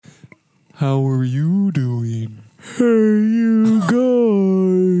How are you doing? Hey, you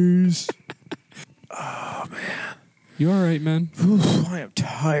guys. Oh, man. You all right, man? Oof, I am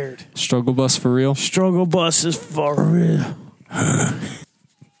tired. Struggle bus for real? Struggle bus is for real.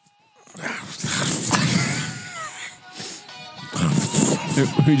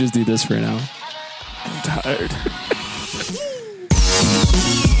 We just do this for an hour. I'm tired.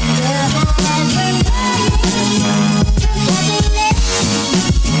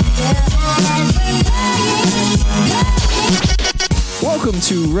 Welcome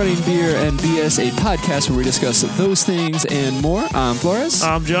to Running Beer and BS, a podcast where we discuss those things and more. I'm Flores.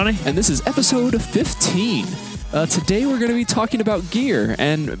 I'm Johnny. And this is episode 15. Today we're going to be talking about gear,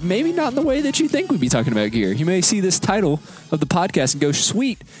 and maybe not in the way that you think we'd be talking about gear. You may see this title of the podcast and go,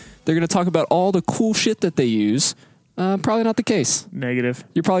 sweet, they're going to talk about all the cool shit that they use. Probably not the case. Negative.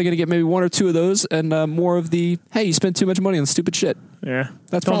 You're probably going to get maybe one or two of those and more of the, hey, you spent too much money on stupid shit. Yeah.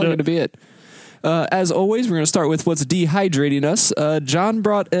 That's probably going to be it. As always, we're going to start with what's dehydrating us. John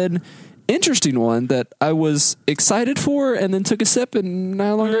brought an interesting one that I was excited for and then took a sip and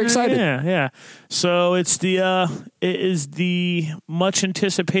no longer excited. Yeah. So it is the much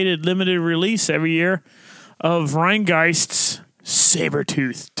anticipated limited release every year of Rheingeist's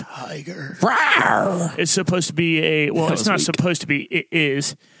Sabertooth Tiger. Rawr! It's supposed to be it's not supposed to be, it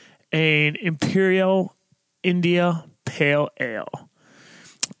is an Imperial India Pale Ale.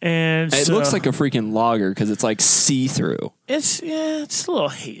 And it looks like a freaking lager because it's like see-through. It's a little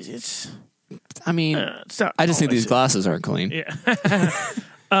hazy. It's not. I just think these glasses aren't clean. Yeah.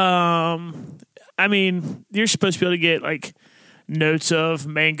 I mean, you're supposed to be able to get like notes of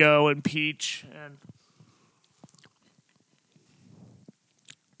mango and peach and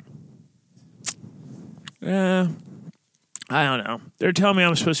I don't know. They're telling me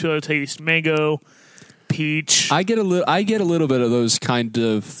I'm supposed to be able to taste mango, peach. I get a little bit of those kind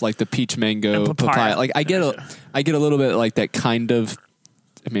of like the peach mango and papaya. Like I get a little bit like that kind of.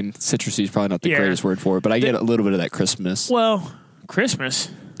 I mean, citrusy is probably not the greatest word for it, but I get a little bit of that crispness. Well, Christmas.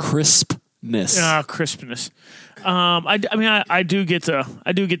 Crispness. Crispness. I do get the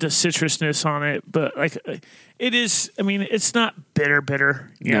citrusness on it, but like it is. I mean, it's not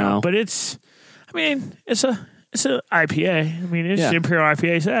bitter. You know, but it's. I mean, it's a IPA. I mean, it's an Imperial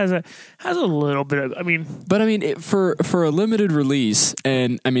IPA, so it has a little bit of. I mean, but I mean, for a limited release,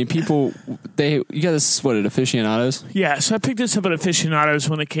 and I mean, people you got this at Aficionados? Yeah, so I picked this up at Aficionados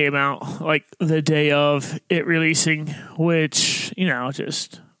when it came out, like the day of it releasing. Which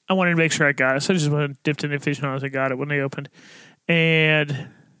I wanted to make sure I got it, so I just went and dipped in Aficionados. I got it when they opened, and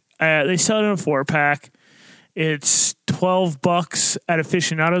they sell it in a 4-pack. It's $12 at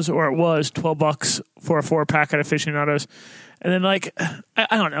Aficionados, or it was $12 for a 4-pack at Aficionados. And then, like,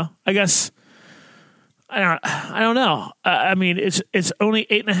 I don't know. I guess I don't know. I mean, it's only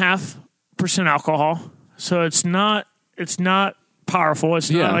 8.5% alcohol, so it's not powerful. It's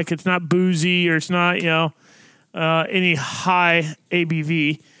not like it's not boozy or it's not any high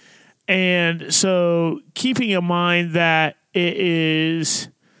ABV. And so, keeping in mind that it is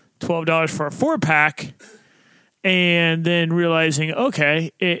 $12 for a 4-pack. And then realizing,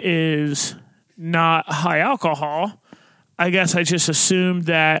 okay, it is not high alcohol. I guess I just assumed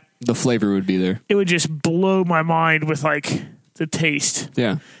that the flavor would be there. It would just blow my mind with like the taste.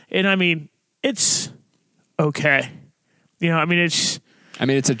 Yeah. And I mean, it's okay. It's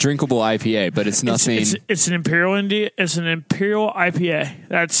a drinkable IPA, but it's nothing. It's an Imperial India. It's an Imperial IPA.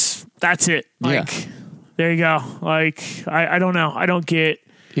 That's it. Like, there you go. Like, I don't know. I don't get.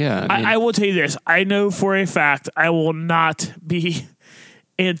 Yeah, I will tell you this. I know for a fact I will not be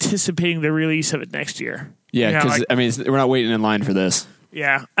anticipating the release of it next year. Yeah, because, we're not waiting in line for this.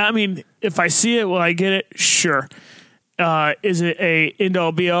 Yeah. I mean, if I see it, will I get it? Sure. Is it a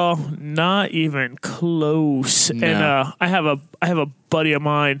end-all be-all? Not even close. No. And I have a buddy of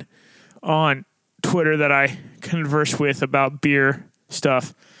mine on Twitter that I converse with about beer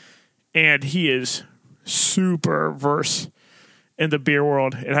stuff, and he is super versed in the beer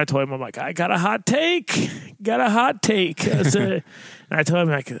world. And I told him, I'm like, I got a hot take. And I told him,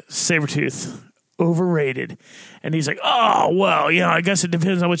 like, Sabertooth, overrated. And he's like, oh, well, I guess it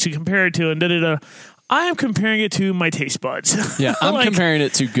depends on what you compare it to. And da-da-da. I am comparing it to my taste buds. Yeah, I'm comparing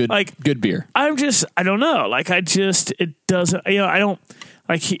it to good beer. I don't know. Like, it doesn't, I don't,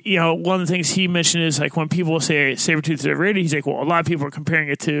 like, one of the things he mentioned is, like, when people say Sabertooth is overrated, he's like, well, a lot of people are comparing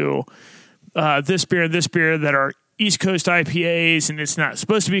it to this beer and this beer that are East Coast IPAs, and it's not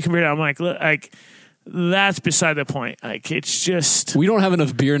supposed to be compared. I'm like, that's beside the point. Like, it's just... We don't have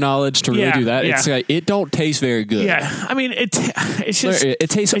enough beer knowledge to really do that. Yeah. It's like, it don't taste very good. Yeah. I mean, it's just... It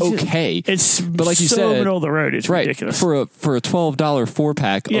tastes okay. But like you said, middle of the road. It's right, ridiculous. For a $12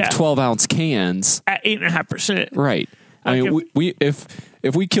 4-pack of 12-ounce cans. At 8.5%. Right. I mean,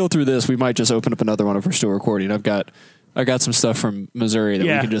 if we kill through this, we might just open up another one if we're still recording. I got some stuff from Missouri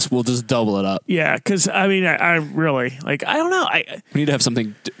that we'll just double it up. Yeah, because I mean, I really like. I don't know. We need to have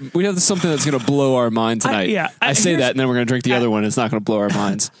something. We have something that's going to blow our mind tonight. I say that, and then we're going to drink the other one. It's not going to blow our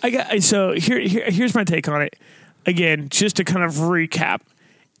minds. So here's my take on it. Again, just to kind of recap,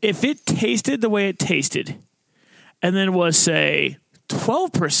 if it tasted the way it tasted, and then was say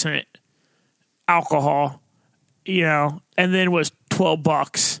 12% alcohol, and then was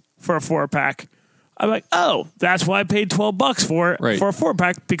 $12 for a 4-pack. I'm like, oh, that's why I paid $12 for it for a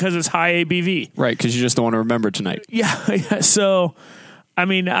 4-pack, because it's high ABV. Right, because you just don't want to remember tonight. Yeah. So, I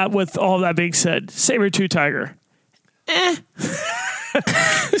mean, with all that being said, Saber-Tooth Tiger.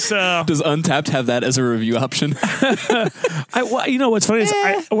 So does Untapped have that as a review option? What's funny is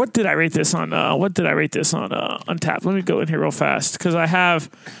what did I rate this on? Untapped? Let me go in here real fast because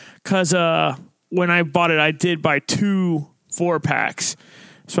when I bought it, I did buy 2 4-packs.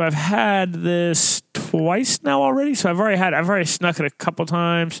 So I've had this twice now already. So I've already snuck it a couple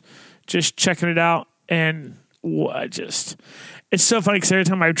times, just checking it out, and it's so funny because every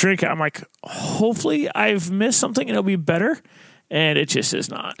time I drink it, I'm like, hopefully I've missed something and it'll be better, and it just is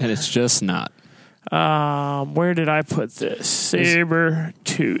not. And it's just not. Where did I put this?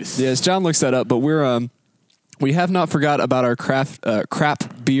 Saber-Tooth. Yes, John looks that up, but we have not forgot about our crap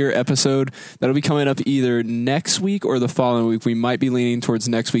beer episode. That'll be coming up either next week or the following week. We might be leaning towards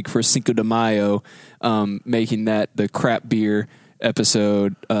next week for Cinco de Mayo, making that the crap beer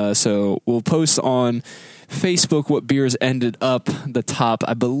episode. So we'll post on Facebook what beers ended up the top.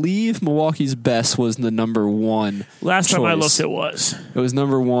 I believe Milwaukee's Best was the number 1. Last choice. time I looked, it was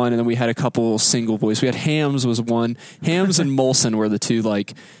number 1, and then we had a couple single voice. We had Hams was one. Hams and Molson were the 2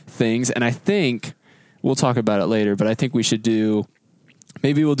 things, and I think we'll talk about it later. But I think we should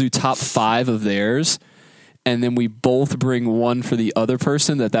we'll do top 5 of theirs, and then we both bring one for the other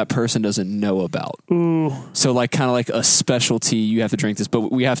person that person doesn't know about. Ooh. So kind of like a specialty, you have to drink this,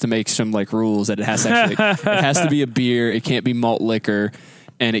 but we have to make some rules that it has to actually, it has to be a beer. It can't be malt liquor,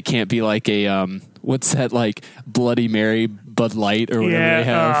 and it can't be like a, what's that, Bloody Mary Bud Light or whatever they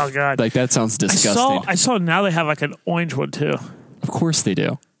have. Oh God. That sounds disgusting. I saw now they have an orange one too. Of course they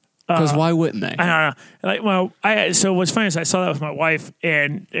do. Because why wouldn't they? I don't know. So what's funny is I saw that with my wife,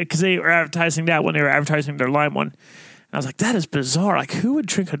 and because they were advertising that when they were advertising their lime one, and I was like, that is bizarre. Who would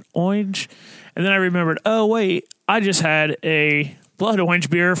drink an orange? And then I remembered, oh wait, I just had a blood orange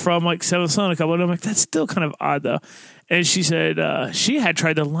beer from Seventh Son a couple of them. I'm like, that's still kind of odd though. And she said she had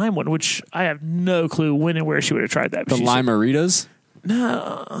tried the lime one, which I have no clue when and where she would have tried that. The Lime-A-Ritas?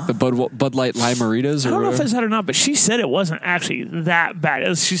 No. The Bud Light Lime-A-Ritas? I don't know if it's that or not, but she said it wasn't actually that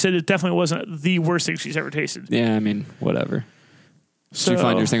bad. She said it definitely wasn't the worst thing she's ever tasted. Yeah, I mean, whatever. Did you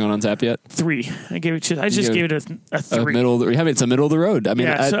find your thing on Untappd yet? 3. I gave it. I just gave it a 3. It's a middle of the road. I mean,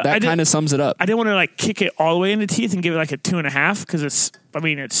 that kind of sums it up. I didn't want to kick it all the way into teeth and give it a 2.5 because it's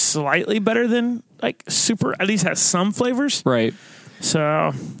slightly better than super. At least has some flavors. Right.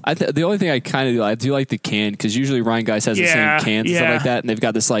 So the only thing I do like the can, because usually Rhine Guys has the same cans and stuff like that, and they've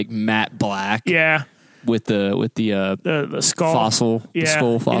got this matte black. Yeah. With the skull fossil. Yeah. The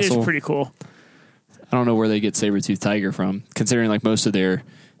skull fossil. It is pretty cool. I don't know where they get Saber-Tooth Tiger from, considering most of their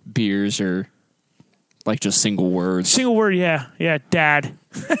beers are just single words. Single word, yeah. Yeah, dad.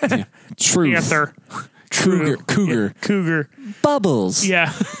 Yeah. Truth. Panther. Cougar. Yeah, cougar. Bubbles.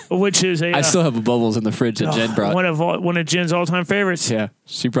 Yeah, which is a... I still have a Bubbles in the fridge that Jen brought. One of Jen's all-time favorites. Yeah,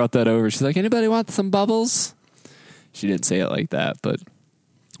 she brought that over. She's like, anybody want some Bubbles? She didn't say it like that, but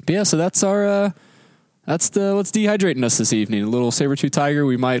yeah, so that's our... That's what's dehydrating us this evening. A little Saber-Tooth Tiger.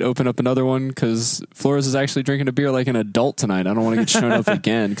 We might open up another one because Flores is actually drinking a beer like an adult tonight. I don't want to get shown up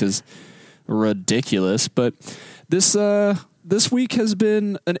again because ridiculous. But this week has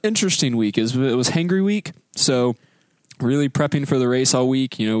been an interesting week. It was Hangry Week, so really prepping for the race all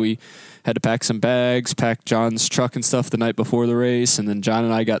week. We had to pack some bags, pack John's truck and stuff the night before the race, and then John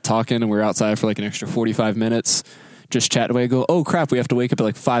and I got talking, and we were outside for an extra 45 minutes, just chatting away. I go, oh crap, we have to wake up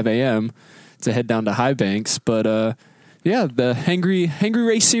at 5 a.m. to head down to High Banks. But the Hangry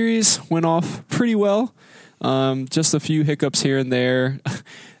Race Series went off pretty well. Just a few hiccups here and there.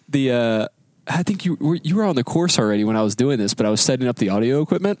 I think you were on the course already when I was doing this, but I was setting up the audio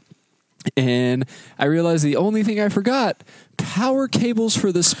equipment, And I realized the only thing I forgot, power cables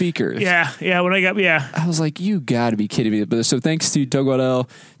for the speakers. Yeah. I was like, you got to be kidding me. But so thanks to Doug Waddell,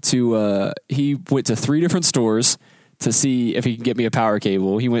 he went to 3 different stores to see if he can get me a power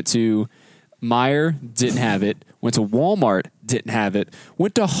cable. He went to Meijer, didn't have it. Went to Walmart, didn't have it.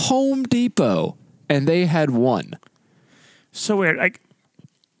 Went to Home Depot, and they had one. So weird. Like,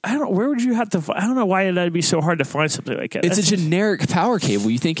 I don't know. Where would you have to? I don't know why it'd be so hard to find something like that. It's a generic power cable.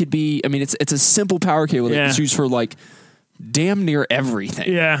 You think it'd be? I mean, it's a simple power cable that's used for like damn near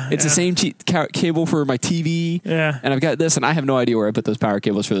everything. Yeah, it's the same cable for my TV. Yeah, and I've got this, and I have no idea where I put those power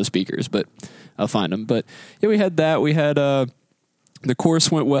cables for the speakers, but I'll find them. But yeah, we had that. We had the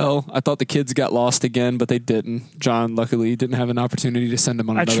course went well. I thought the kids got lost again, but they didn't. John, luckily, didn't have an opportunity to send them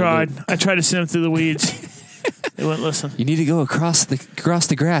on another loop. I tried to send them through the weeds. They wouldn't listen. You need to go across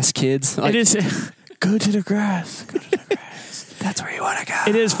the grass, kids. Like, it is. Go to the grass. Go to the grass. That's where you want to go.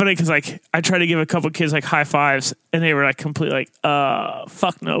 It is funny because like I tried to give a couple kids like high fives, and they were like completely like,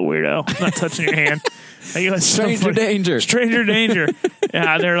 fuck no, weirdo. I'm not touching your hand. Like, Stranger danger. Stranger danger.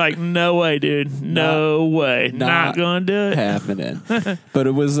 Yeah, they're like, no way, dude. No way. Not gonna do it. Happening. But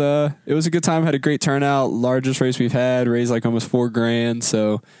it was a good time. Had a great turnout. Largest race we've had. Raised like almost $4,000.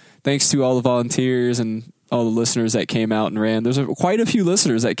 So thanks to all the volunteers and all the listeners that came out and ran. There's quite a few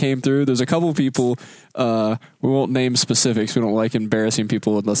listeners that came through. There's a couple of people, we won't name specifics. We don't like embarrassing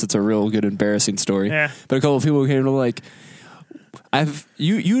people unless it's a real good embarrassing story. Yeah. But a couple of people came to like,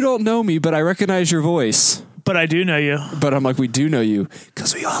 you don't know me, but I recognize your voice. But I do know you. But I'm like, we do know you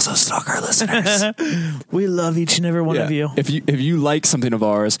because we also stalk our listeners. We love each and every one of you. If you like something of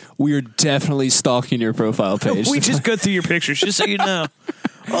ours, we are definitely stalking your profile page. We just go through your pictures, just so you know.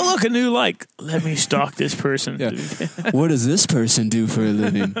 Oh, look, a new like. Let me stalk this person. Yeah. What does this person do for a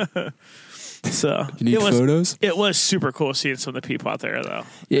living? So you need photos? It was super cool seeing some of the people out there, though.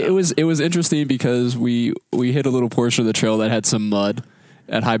 Yeah, it was interesting because we hit a little portion of the trail that had some mud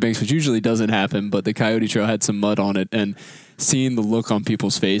at High Banks, which usually doesn't happen, but the Coyote Trail had some mud on it, and seeing the look on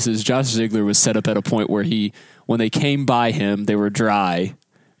people's faces. Josh Ziegler was set up at a point where when they came by him, they were dry.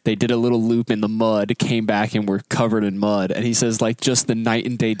 They did a little loop in the mud, came back and were covered in mud. And he says, like, just the night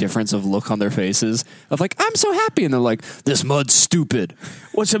and day difference of look on their faces of like, I'm so happy. And they're like, this mud's stupid.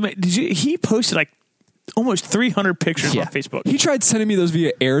 What's amazing? He posted like almost 300 pictures on Facebook. He tried sending me those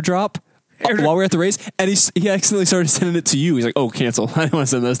via airdrop while we were at the race, and he accidentally started sending it to you. He's like, oh, cancel. I don't want to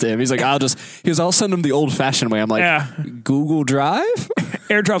send this to him. He's like, I'll send him the old fashioned way. I'm like, Google Drive?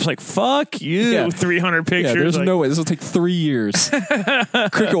 Airdrop's like, fuck you, 300 pictures. Yeah, there's no way. This will take 3 years.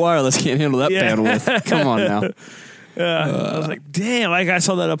 Cricket Wireless can't handle that bandwidth. Come on now. I was like, damn. Like, I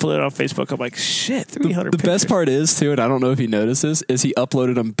saw that uploaded on Facebook. I'm like, shit, 300 The best part is, too, and I don't know if he noticed this, is he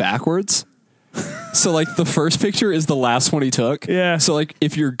uploaded them backwards. So, like, the first picture is the last one he took. Yeah. So, like,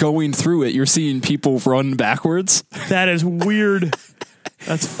 if you're going through it, you're seeing people run backwards. That is weird.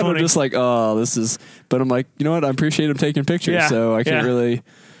 That's funny. I'm just like, oh, this is... But I'm like, you know what? I appreciate him taking pictures, so I can't really...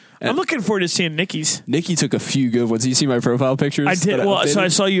 I'm looking forward to seeing Nikki's. Nikki took a few good ones. You see my profile pictures? I did. Well, so I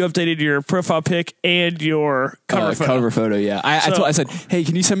saw you updated your profile pic and your cover photo. Cover photo, yeah. I said, hey,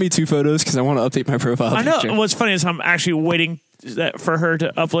 can you send me 2 photos? Because I want to update my profile picture. I know. What's funny is I'm actually waiting for her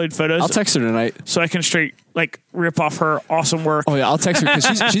to upload photos. I'll text her tonight. So I can straight, like, rip off her awesome work. Oh, yeah, I'll text her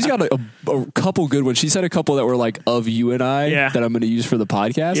because she's got a couple good ones. She said a couple that were, like, of you and I that I'm going to use for the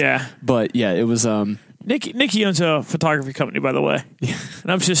podcast. Yeah. But, yeah, it was... Nikki owns a photography company, by the way. Yeah.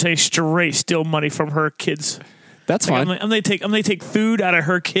 And I'm just saying straight steal money from her kids. That's fine. I'm gonna take food out of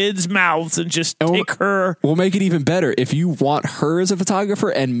her kids' mouths and just take her. We'll make it even better. If you want her as a photographer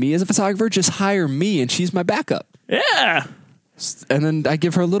and me as a photographer, just hire me and she's my backup. Yeah. And then I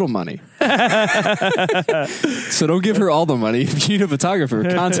give her a little money. So don't give her all the money. If you need a photographer,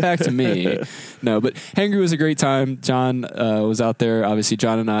 contact me. No, but Hangry was a great time. John was out there. Obviously,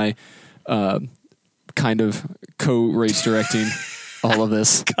 John and I kind of co-race directing all of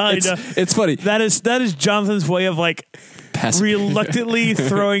this. It's funny. That is Jonathan's way of like reluctantly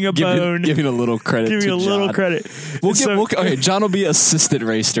throwing a bone. Giving a little credit Giving to a little John. credit. Okay, John will be assistant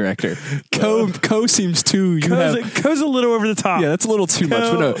race director. Co seems too... Co's a little over the top. Yeah, that's a little too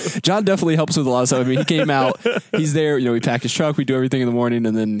much. But no, John definitely helps with a lot of stuff. I mean, he came out, he's there, we pack his truck, we do everything in the morning,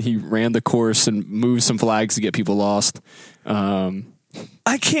 and then he ran the course and moved some flags to get people lost.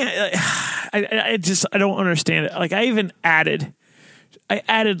 I can't. I don't understand it. Like I added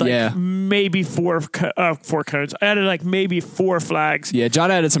maybe four cones. I added like maybe 4 flags. Yeah,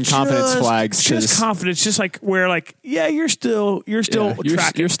 John added some confidence flags. Just confidence, just like where like you're still you're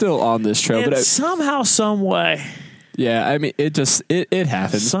still on this trail, and but somehow, some way. Yeah, I mean, it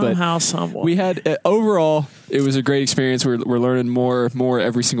happens. Somehow, but somewhat. We had overall, it was a great experience. We're learning more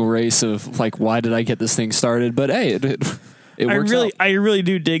every single race of like, why did I get this thing started? But hey, it works out. I really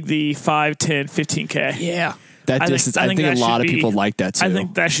do dig the 5, 10, 15K. Yeah, that distance. I think a lot of people like that too. I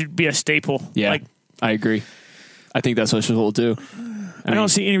think that should be a staple. Yeah, I agree. I think that's what we'll do. I don't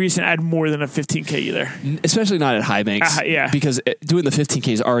see any reason to add more than a 15K either. Especially not at high banks. Yeah. Because doing the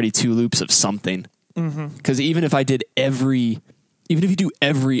 15K is already 2 loops of something. Because even if you do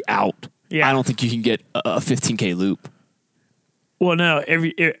every out, I don't think you can get a 15K loop. Well, no,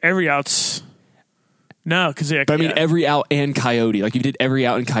 every out's... No, because I mean, every out and Coyote. Like, if you did every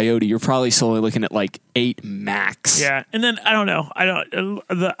out in Coyote, you're probably still only looking at like 8 max. Yeah, and then I don't know.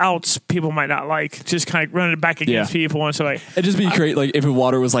 The outs people might not like, just kind of running it back against people and so like. It'd just be great, like if the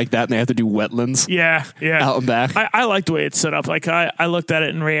water was like that and they have to do wetlands. Yeah, out and back. I like the way it's set up. Like I looked at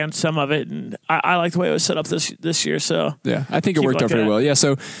it and ran some of it, and I like the way it was set up this year. So yeah, I think it worked out very well. Yeah,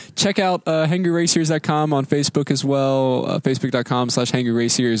 so check out HangryRaceSeries.com on Facebook as well.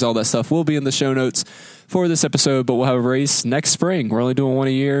 Facebook.com/HangryRaceSeries. All that stuff will be in the show notes for this episode, but we'll have a race next spring. We're only doing one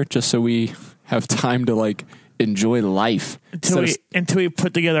a year just so we have time to like enjoy life until we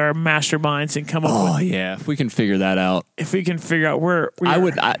put together our masterminds and come up with. Oh yeah, if we can figure that out. If we can figure out where I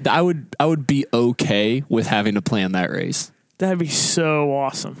would be okay with having to plan that race. That'd be so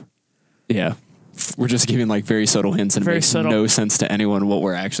awesome. Yeah. We're just giving like very subtle hints and it makes no sense to anyone what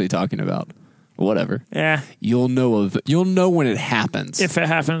we're actually talking about. Whatever. Yeah. You'll know when it happens. If it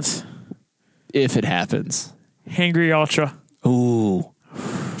happens. Hangry Ultra. Ooh.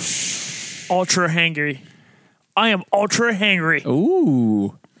 Ultra hangry. I am ultra hangry.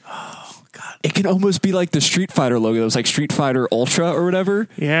 Ooh. Oh, God. It can almost be like the Street Fighter logo. It was like Street Fighter Ultra or whatever.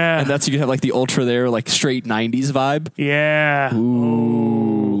 Yeah. And that's, you can have like the Ultra there, like straight 90s vibe. Yeah.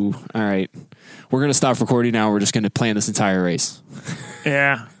 Ooh. All right. We're going to stop recording now. We're just going to plan this entire race.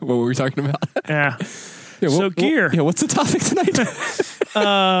 Yeah. What were we talking about? Yeah. Gear. What's the topic tonight?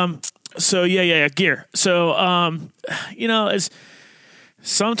 Gear. So, it's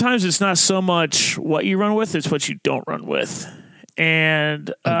sometimes it's not so much what you run with, it's what you don't run with.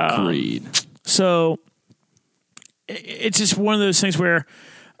 And agreed. So it's just one of those things where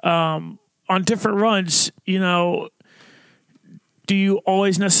on different runs, do you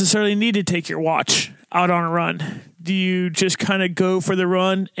always necessarily need to take your watch out on a run? Do you just kind of go for the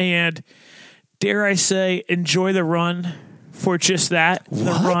run and, dare I say, enjoy the run for just that? The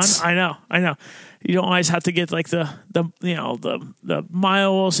run? I know. You don't always have to get like the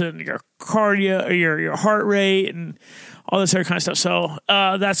miles and your cardio or your heart rate and all this other kind of stuff. So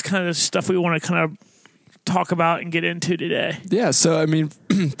that's kind of stuff we want to kind of talk about and get into today. Yeah. So, I mean,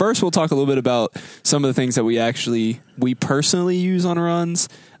 first we'll talk a little bit about some of the things that we personally use on runs.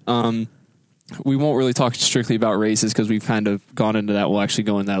 We won't really talk strictly about races because we've kind of gone into that. We'll actually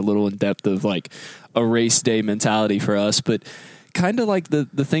go in that a little in depth of like a race day mentality for us, but kind of like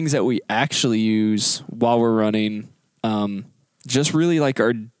the things that we actually use while we're running, just really like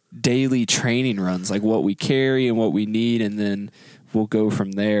our daily training runs, like what we carry and what we need, and then we'll go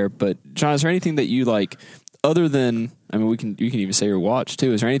from there. But John, is there anything that you like other than, I mean, you can even say your watch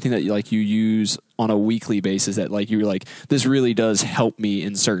too. Is there anything that you use on a weekly basis that like you're like, this really does help me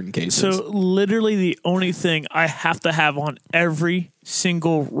in certain cases? So literally the only thing I have to have on every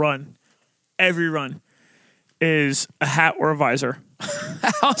single run, is a hat or a visor.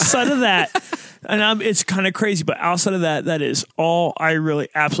 Outside of that, and it's kind of crazy, but outside of that, that is all I really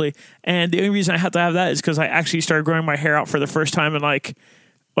absolutely. And the only reason I have to have that is because I actually started growing my hair out for the first time in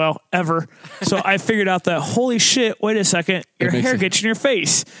ever. So I figured out that, holy shit, wait a second, your hair gets in your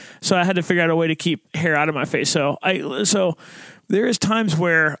face. So I had to figure out a way to keep hair out of my face. So there is times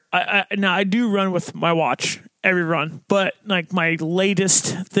where I do run with my watch every run, but like my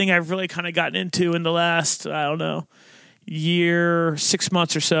latest thing I've really kind of gotten into in the last, I don't know, year, 6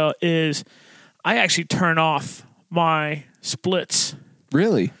 months or so is I actually turn off my splits.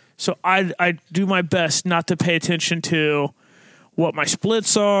 Really? So I do my best not to pay attention to what my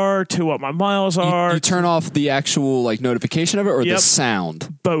splits are, to what my miles are. You turn off the actual like notification of it or the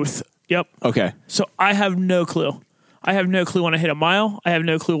sound? Both. Yep. Okay. So I have no clue. I have no clue when I hit a mile. I have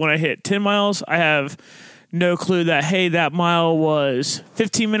no clue when I hit 10 miles. I have no clue that, hey, that mile was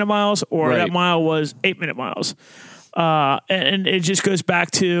 15-minute miles or that mile was 8-minute miles. And it just goes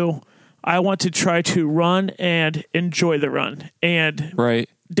back to, I want to try to run and enjoy the run and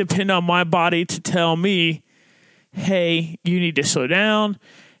depend on my body to tell me, hey, you need to slow down.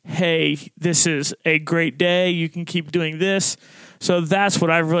 Hey, this is a great day. You can keep doing this. So that's what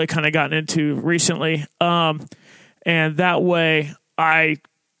I've really kind of gotten into recently. And that way I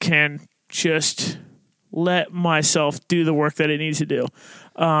can just let myself do the work that it needs to do.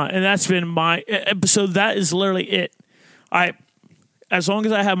 And that's been so that is literally it. As long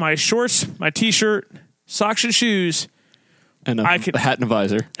as I have my shorts, my t-shirt, socks and shoes, and a hat and a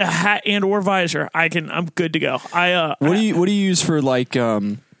visor, a hat and or visor, I'm good to go. What do you use for like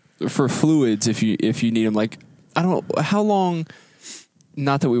for fluids if you need them? Like, I don't know how long.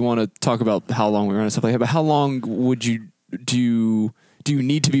 Not that we want to talk about how long we run and stuff like that, but how long would you do you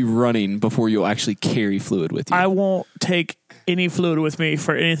need to be running before you'll actually carry fluid with you? I won't take any fluid with me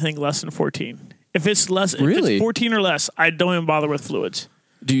for anything less than 14. If it's less, really? If it's 14 or less, I don't even bother with fluids.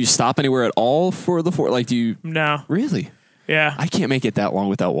 Do you stop anywhere at all for the like? Do you? No. Really? Yeah. I can't make it that long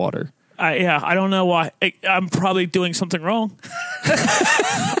without water. I don't know why. I'm probably doing something wrong.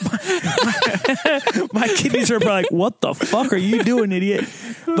 My kidneys are probably like, what the fuck are you doing, idiot?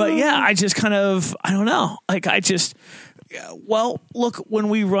 But yeah, I just kind of, I don't know. Like look, when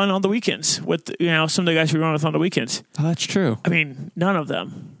we run on the weekends with, some of the guys we run with on the weekends. Oh, that's true. I mean, none of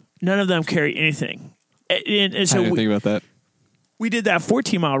them carry anything. And so I didn't think about that. We did that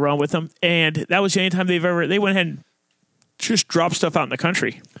 14-mile run with them, and that was the only time they went ahead and just dropped stuff out in the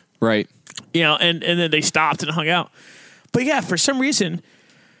country. Right. And then they stopped and hung out. But yeah, for some reason,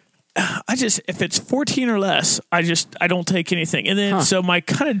 if it's 14 or less, I don't take anything. And then, so my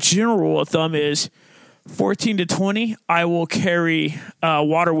kind of general rule of thumb is 14 to 20, I will carry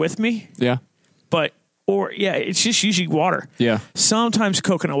water with me. Yeah. It's just usually water. Yeah. Sometimes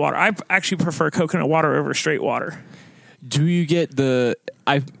coconut water. I actually prefer coconut water over straight water. Do you get Dr.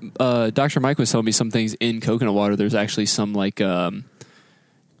 Mike was telling me some things in coconut water. There's actually some like,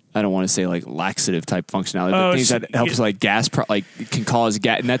 I don't want to say like laxative type functionality, but things that helps like gas, can cause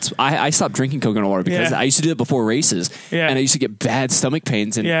gas. And that's, I stopped drinking coconut water because I used to do it before races and I used to get bad stomach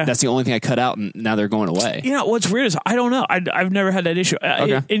pains and that's the only thing I cut out and now they're going away. What's weird is I don't know. I've never had that issue.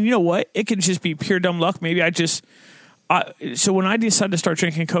 Okay. And you know what? It could just be pure dumb luck. Maybe so when I decided to start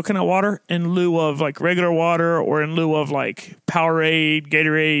drinking coconut water in lieu of like regular water or in lieu of like Powerade,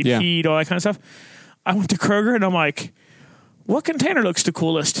 Gatorade, Heat, all that kind of stuff, I went to Kroger and I'm like, what container looks the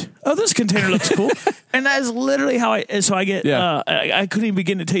coolest? Oh, this container looks cool. And that is literally how I get, I couldn't even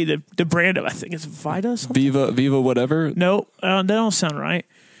begin to tell you the brand of, I think it's Vita something? Viva whatever? No, that don't sound right.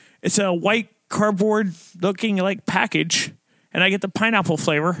 It's a white cardboard looking like package and I get the pineapple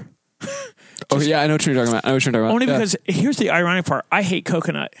flavor. I know what you're talking about. Only because here's the ironic part. I hate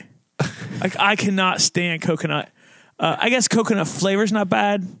coconut. Like I cannot stand coconut. I guess coconut flavor's not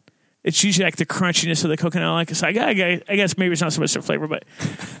bad. It's usually like the crunchiness of the coconut. Like it's like I guess maybe it's not so much the flavor, but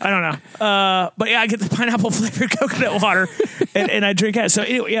I don't know. But yeah, I get the pineapple flavored coconut water, and I drink that. So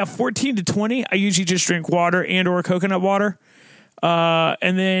anyway, 14 to 20, I usually just drink water and or coconut water.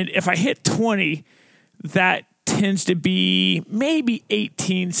 And then if I hit 20, that tends to be maybe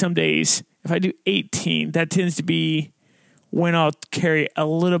 18 some days. If I do 18, that tends to be when I'll carry a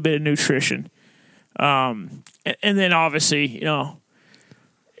little bit of nutrition. And then obviously,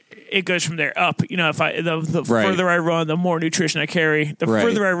 it goes from there up. If the further I run, the more nutrition I carry. The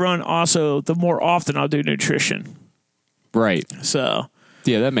further I run, also, the more often I'll do nutrition. Right. So.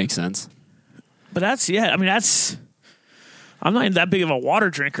 Yeah, that makes sense. But I'm not even that big of a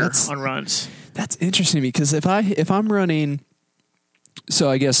water drinker on runs. That's interesting to me because if I'm running, so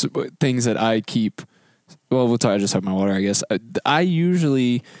I guess things that I keep, I just have my water, I guess. I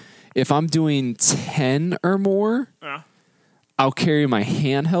usually, if I'm doing 10 or more, I'll carry my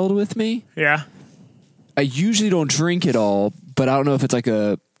handheld with me. Yeah. I usually don't drink it all, but I don't know if it's like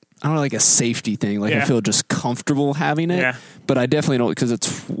a safety thing. Like I feel just comfortable having it. Yeah. But I definitely don't, because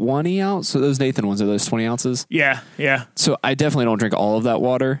it's 20 ounces. So those Nathan ones, are those 20 ounces? Yeah. Yeah. So I definitely don't drink all of that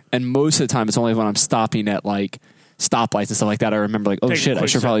water. And most of the time it's only when I'm stopping at like stoplights and stuff like that. I remember like, oh shit, I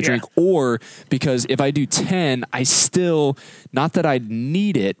should probably drink. Or because if I do 10, I still, not that I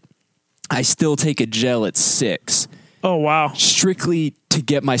need it, I still take a gel at 6. Oh, wow. Strictly to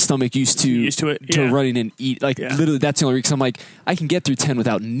get my stomach used to it, to running and eat. Like literally that's the only reason. I'm like, I can get through 10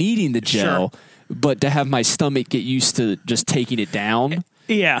 without needing the gel, but to have my stomach get used to just taking it down.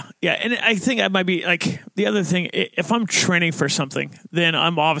 Yeah. Yeah. And I think that might be like the other thing. If I'm training for something, then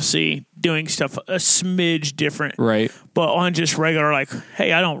I'm obviously doing stuff a smidge different. Right. But on just regular, like,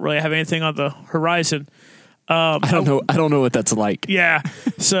 hey, I don't really have anything on the horizon. I don't know what that's like. Yeah.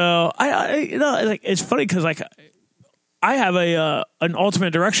 So I like, it's funny because like, I have an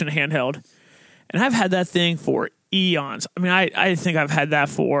Ultimate Direction handheld, and I've had that thing for eons. I mean, I think I've had that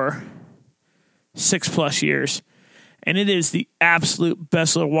for 6+ years, and it is the absolute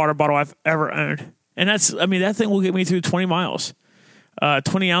best little water bottle I've ever owned. And that thing will get me through 20 miles.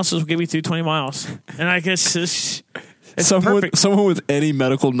 20 ounces will get me through 20 miles. And I guess Someone with any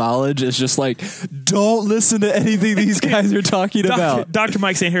medical knowledge is just like, don't listen to anything these guys are talking about. Dr.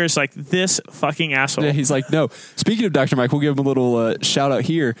 Mike St. Harris, like, this fucking asshole. Yeah, he's like, no. Speaking of Dr. Mike, we'll give him a little shout out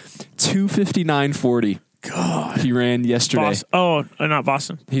here. 2:59:40. God, he ran yesterday. Not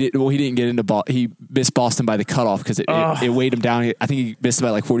Boston. He didn't get into he missed Boston by the cutoff because it weighed him down. I think he missed by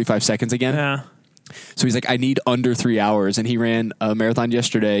like 45 seconds again. Yeah. So he's like, I need under 3 hours, and he ran a marathon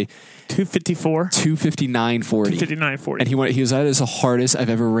yesterday. 2:54. 2:59:40. 2:59:40. And he was that is the hardest I've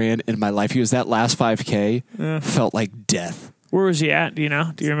ever ran in my life. He was that last 5K felt like death. Where was he at? Do you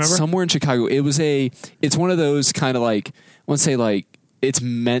know? Do you remember? Somewhere in Chicago. It's one of those kind of like, I want to say like, it's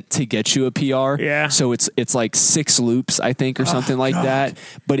meant to get you a PR. Yeah. So it's like 6 loops, I think, or something like that.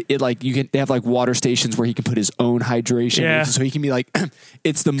 But it like they have like water stations where he can put his own hydration. Yeah. So he can be like,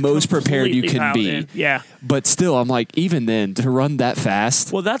 it's the most prepared you can be. In. Yeah. But still, I'm like, even then to run that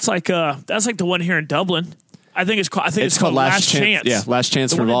fast. Well, that's like the one here in Dublin. I think it's called Last Chance. Yeah, Last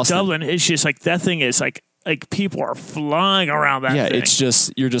Chance the for one Boston. In Dublin, it's just like that thing is like people are flying around that thing. Yeah, it's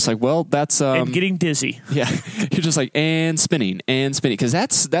just, you're just like, well, that's and getting dizzy. Yeah, you're just like and spinning because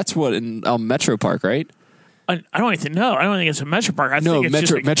that's what in Metro Park, right? I don't even know. I don't think it's a Metro Park. I think it's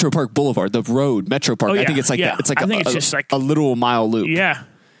just like, Metro Park Boulevard, the road Metro Park. I think it's like that. It's like just like a little mile loop. Yeah,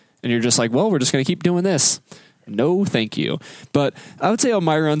 and you're just like, well, we're just going to keep doing this. No, thank you. But I would say on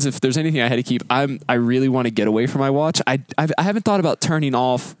my runs, if there's anything I had to keep, I really want to get away from my watch. I haven't thought about turning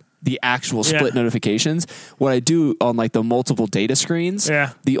off the actual split notifications. What I do on like the multiple data screens,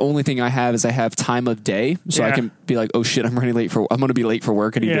 the only thing I have is I have time of day, so I can be like, oh shit, I'm going to be late for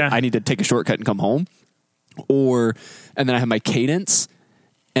work. I need to take a shortcut and come home. And then I have my cadence,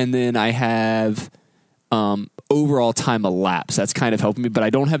 and then I have overall time elapsed. That's kind of helping me, but I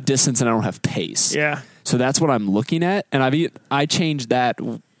don't have distance and I don't have pace. Yeah. So that's what I'm looking at, and I changed that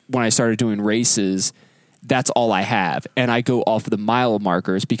when I started doing races. That's all I have. And I go off of the mile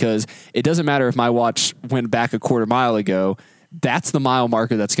markers because it doesn't matter if my watch went back a quarter mile ago. That's the mile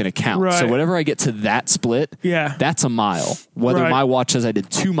marker that's going to count. Right. So whatever I get to that split, that's a mile. Whether my watch says I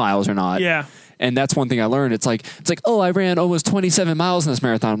did 2 miles or not. Yeah. And that's one thing I learned. It's like, oh, I ran almost 27 miles in this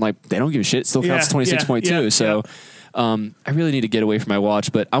marathon. I'm like, they don't give a shit. It still counts 26.2. So I really need to get away from my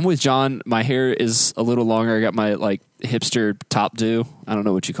watch. But I'm with John. My hair is a little longer. I got my like hipster top do. I don't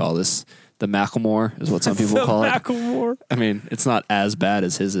know what you call this. The Macklemore is what some people call it. Macklemore. I mean, it's not as bad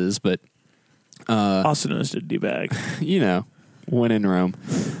as his is, but also known as the D-bag. You know, when in Rome.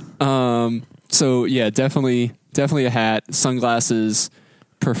 So yeah, definitely a hat, sunglasses,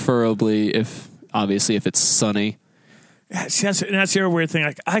 preferably if it's sunny. Yeah, see, that's the other weird thing.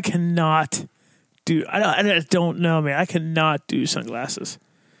 Like, I cannot do. I don't know, man. I cannot do sunglasses.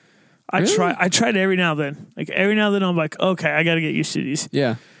 Really? I tried every now and then. Like every now and then, I'm like, okay, I got to get used to these.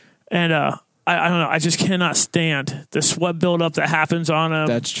 Yeah. And I don't know. I just cannot stand the sweat buildup that happens on them.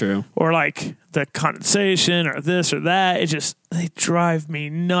 That's true. Or like the condensation or this or that. They drive me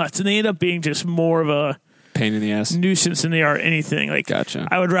nuts, and they end up being just more of a pain in the ass nuisance than they are anything. Like, gotcha.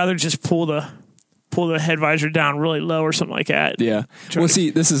 I would rather just pull the head visor down really low or something like that. Yeah. Well, see,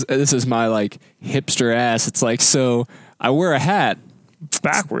 this is my like hipster ass. It's like, so I wear a hat.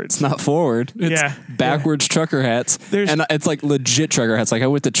 Backwards. It's not forward. It's backwards trucker hats. And it's like legit trucker hats. Like I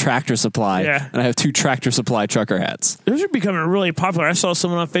went to Tractor Supply and I have 2 Tractor Supply trucker hats. Those are becoming really popular. I saw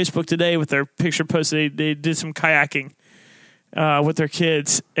someone on Facebook today with their picture posted. They did some kayaking with their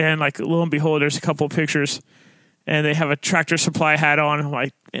kids, and like lo and behold, there's a couple of pictures, and they have a Tractor Supply hat on. I'm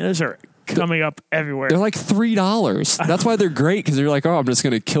like, man, those are coming up everywhere. They're like $3. That's why they're great, because you're like, oh, I'm just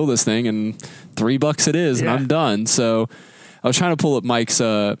going to kill this thing, and $3 it is, and I'm done. So I was trying to pull up Mike's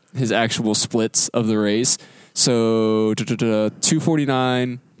his actual splits of the race. So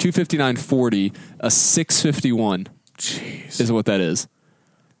 2:49, 2:59:40, a 6:51. Jeez, is what that is.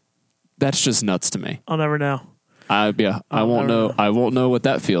 That's just nuts to me. I'll never know. I won't know. I won't know what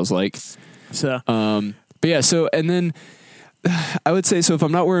that feels like. So, but yeah. So, and then I would say, so if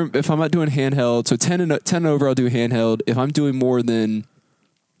I'm not doing handheld, so 10 and over, I'll do handheld. If I'm doing more than,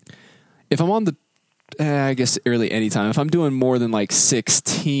 if I'm on the, I guess early anytime. If I'm doing more than like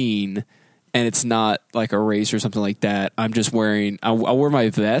 16 and it's not like a race or something like that, I'm just wearing, I'll wear my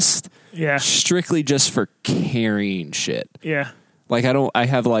vest. Yeah. Strictly just for carrying shit. Yeah. Like I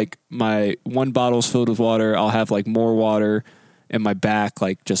have like my 1 bottle's filled with water. I'll have like more water in my back,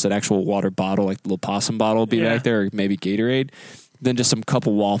 like just an actual water bottle, like the little possum bottle will be back there, or maybe Gatorade. Then just some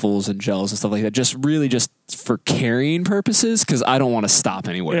couple waffles and gels and stuff like that. Just really just for carrying purposes, because I don't want to stop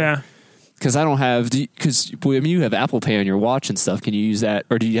anywhere. Yeah. Because I don't have, because I mean, you have Apple Pay on your watch and stuff. Can you use that,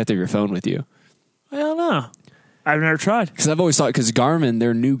 or do you have to have your phone with you? I don't know. I've never tried. Because I've always thought, because Garmin,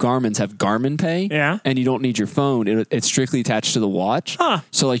 their new Garmins have Garmin Pay. Yeah. And you don't need your phone. It's strictly attached to the watch. Huh.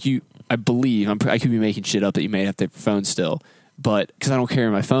 So like I believe, I could be making shit up that you may have to have your phone still. But because I don't carry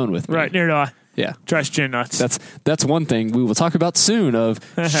my phone with me. Right, neither do I. Yeah. Drives Jen nuts. That's one thing we will talk about soon of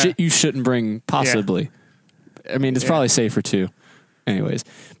shit you shouldn't bring possibly. I mean, it's probably safer too. Anyways.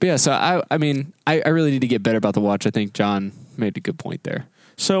 But yeah, so I mean, I really need to get better about the watch. I think John made a good point there.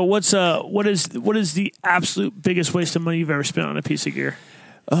 So what is the absolute biggest waste of money you've ever spent on a piece of gear?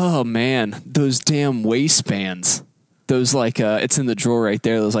 Oh man, those damn waistbands. Those like it's in the drawer right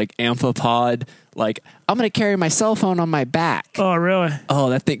there. Those like Amphipod. Like I'm gonna carry my cell phone on my back. Oh really? Oh,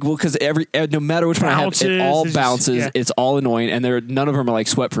 that thing. Well, because no matter which one I have, it all bounces. It's all annoying, and none of them are like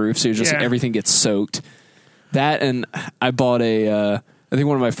sweat proof. So you're just everything gets soaked. That, and I bought I think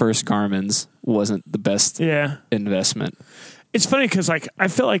one of my first Garmin's wasn't the best investment. It's funny because like I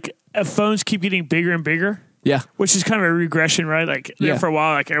feel like phones keep getting bigger and bigger. Yeah, which is kind of a regression, right? Like there for a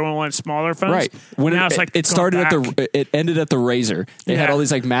while, like everyone wanted smaller phones, right? When now it's like it started it ended at the Razr. They had all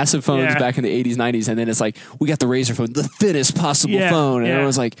these like massive phones back in the 80s, 90s, and then it's like we got the Razr phone, the thinnest possible phone, and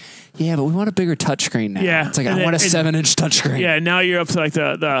everyone's like, yeah, but we want a bigger touchscreen now. Yeah, it's like I want a 7-inch touchscreen. Yeah, now you're up to like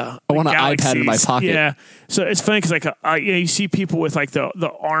the I want an Galaxies. iPad in my pocket. Yeah, so it's funny because like you see people with like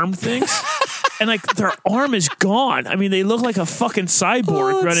the arm things. And like their arm is gone. I mean, they look like a fucking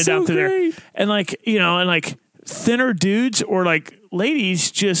cyborg running down through there. And like, and like thinner dudes or like ladies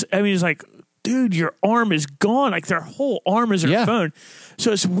just, I mean, it's like, dude, your arm is gone. Like their whole arm is their phone.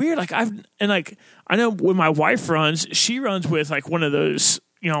 So it's weird. Like I know when my wife runs, she runs with like one of those,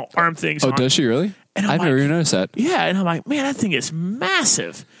 arm things. Oh, does she really? And I've never even noticed that. Yeah. And I'm like, man, that thing is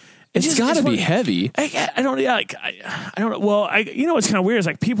massive. It's got to be heavy. I don't know. Well, what's kind of weird is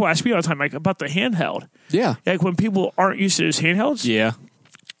like people ask me all the time like about the handheld. Yeah. Like when people aren't used to those handhelds. Yeah.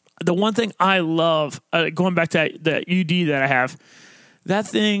 The one thing I love, going back to that UD that I have, that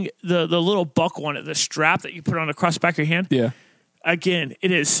thing, the little buckle on it, the strap that you put on across the back of your hand. Yeah. Again,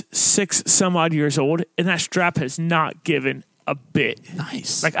 it is 6 some odd years old, and that strap has not given a bit.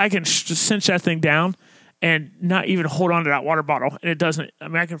 Nice. Like I can cinch that thing down and not even hold on to that water bottle. And it doesn't, I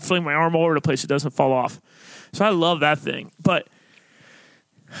mean, I can fling my arm all over the place. It doesn't fall off. So I love that thing. But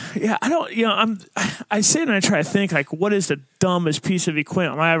yeah, I don't, I sit and I try to think like, what is the dumbest piece of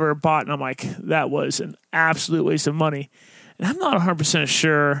equipment I ever bought? And I'm like, that was an absolute waste of money. And I'm not 100%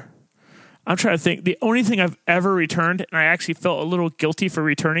 sure. I'm trying to think. The only thing I've ever returned, and I actually felt a little guilty for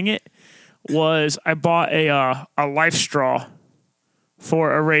returning it, was I bought a Life Straw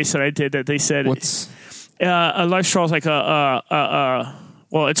for a race that I did that they said. A Life Straw is like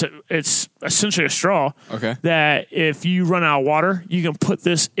it's essentially a straw. Okay. That if you run out of water, you can put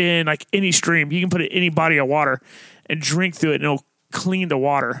this in like any stream. You can put it in any body of water and drink through it, and it'll clean the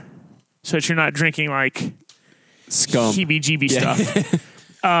water, so that you're not drinking like scum, heebie-jeebie stuff.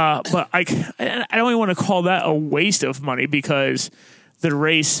 But I don't even want to call that a waste of money because the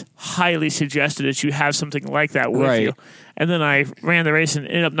race highly suggested that you have something like that with you. And then I ran the race and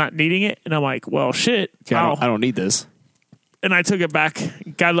ended up not needing it. And I'm like, well, shit. I don't need this. And I took it back.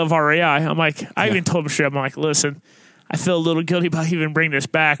 God love RAI. I'm like, I even told him straight, I'm like, listen, I feel a little guilty about even bringing this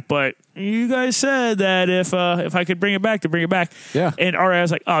back, but you guys said that if I could bring it back, to bring it back. Yeah. And RAI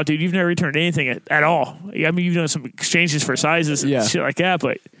was like, oh, dude, you've never returned anything at all. I mean, you've done some exchanges for sizes and shit like that,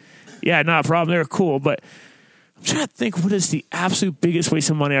 but yeah, not a problem. They were cool, but I'm trying to think what is the absolute biggest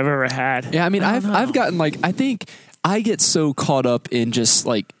waste of money I've ever had. Yeah, I mean, I've gotten like, I think I get so caught up in just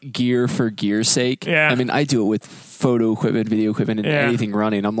like gear for gear's sake. Yeah. I mean, I do it with photo equipment, video equipment, and anything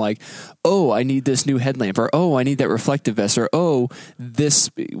running. I'm like, oh, I need this new headlamp, or oh, I need that reflective vest, or oh, this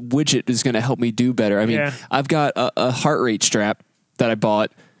widget is going to help me do better. I mean, I've got a heart rate strap that I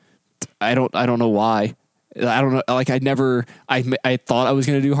bought. I don't know why. I don't know. Like I thought I was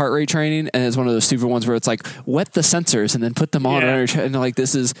going to do heart rate training, and it's one of those stupid ones where it's like wet the sensors and then put them on. And like,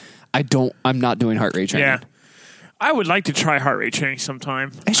 I'm not doing heart rate training. Yeah. I would like to try heart rate training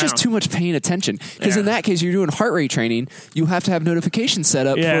sometime. It's just too much paying attention. Because in that case, you're doing heart rate training, you have to have notifications set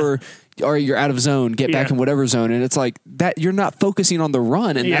up for, or you're out of zone, get back in whatever zone. And it's like that you're not focusing on the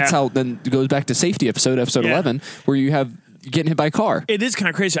run. And that's how then it goes back to safety episode 11, where you have getting hit by a car. It is kind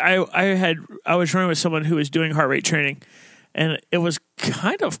of crazy. I was running with someone who was doing heart rate training, and it was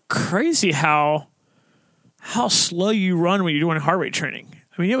kind of crazy how slow you run when you're doing heart rate training.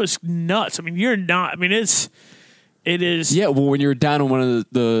 I mean, it was nuts. I mean, you're not. I mean, it is. Yeah, well, when you're down in one of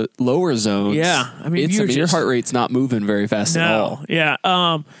the lower zones, I mean, your heart rate's not moving very fast at all. Yeah.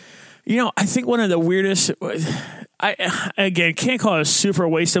 I think one of the weirdest. I again can't call it a super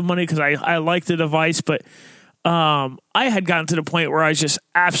waste of money because I like the device, but I had gotten to the point where I was just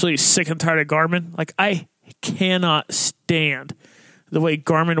absolutely sick and tired of Garmin. Like I cannot stand the way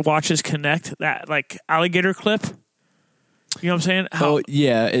Garmin watches connect, that like alligator clip. You know what I'm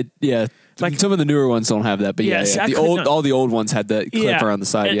saying? Like some of the newer ones don't have that, but all the old ones had the clip around the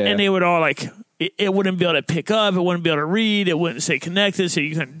side. And they would all like it wouldn't be able to pick up, it wouldn't be able to read, it wouldn't say connected, so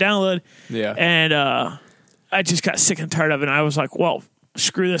you couldn't download. Yeah, and I just got sick and tired of it. And I was like, well,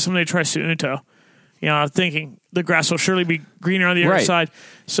 screw this. I'm going to try Suunto. You know, I'm thinking the grass will surely be greener on the other side.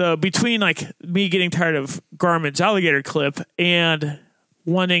 So between like me getting tired of Garmin's alligator clip and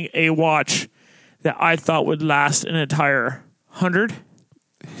wanting a watch that I thought would last an entire 100.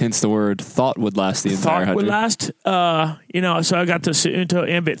 Hence the word thought would last the entire 100. Thought would last. So I got the Suunto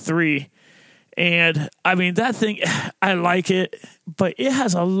Ambit 3. And I mean, that thing, I like it, but it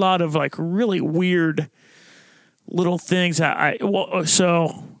has a lot of like really weird little things that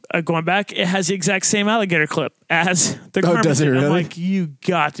going back, it has the exact same alligator clip as the Garmin. Does it really? I'm like, you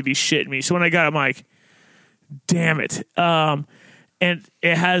got to be shitting me. So when I got it, I'm like, damn it. And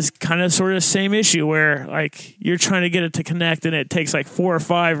it has kind of sort of the same issue where like you're trying to get it to connect and it takes like 4 or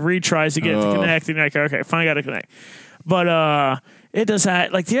 5 retries to get it to connect. And you're like, okay, finally got to connect. But it does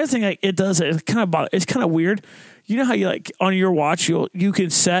that. Like the other thing it does, it's kind of weird. You know how you like on your watch you can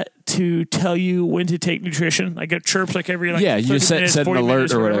set to tell you when to take nutrition, like it chirps like every like you just set an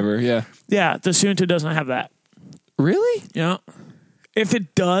alert or whatever. Yeah, the Suunto doesn't have that. Really? Yeah. If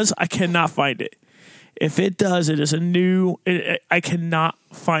it does, I cannot find it. If it does, it is a new. I cannot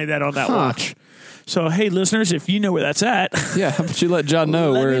find that on that watch. So hey, listeners, if you know where that's at, how about you let John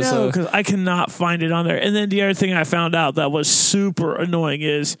know where it's because I cannot find it on there. And then the other thing I found out that was super annoying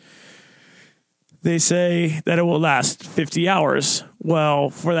is they say that it will last 50 hours. Well,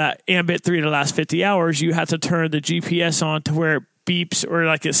 for that Ambit 3 to last 50 hours, you have to turn the GPS on to where it beeps or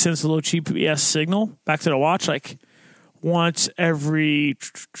like it sends a little GPS signal back to the watch, like once every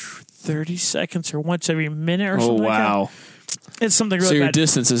 30 seconds or once every minute or something like that. It's something really bad. So your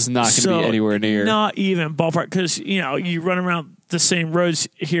distance is not going to be anywhere near. Not even ballpark, because, you run around the same roads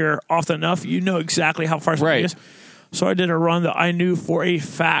here often enough, you know exactly how far something is. So I did a run that I knew for a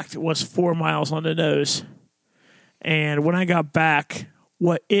fact was 4 miles on the nose. And when I got back,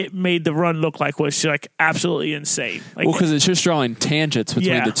 what it made the run look like was like absolutely insane. Like, because it's just drawing tangents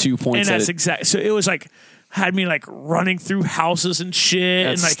between the 2 points. And that's exactly. So it was like, had me like running through houses and shit.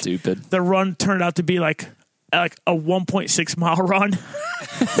 That's and like stupid. The run turned out to be like a 1.6 mile run.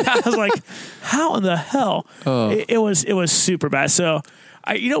 I was like, how in the hell? It was super bad. So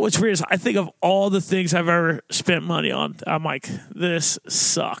what's weird is I think of all the things I've ever spent money on, I'm like, this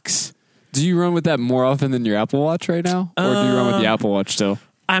sucks. Do you run with that more often than your Apple Watch right now? Or do you run with the Apple Watch still?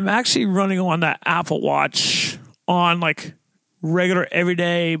 I'm actually running on that Apple Watch on like regular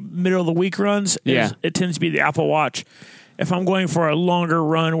everyday middle of the week runs. It tends to be the Apple Watch. If I'm going for a longer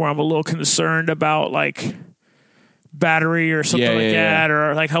run where I'm a little concerned about like battery or something that,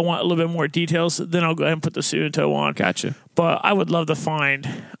 or like I want a little bit more details, then I'll go ahead and put the Suunto on. Gotcha. But I would love to find.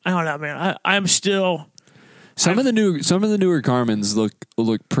 I don't know, man. I'm still. Some of the newer Garmin's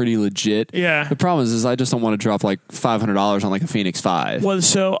look pretty legit. Yeah. The problem is I just don't want to drop like $500 on like a Phoenix 5. Well,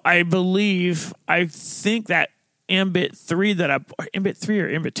 so I think that Ambit 3 Ambit 3 or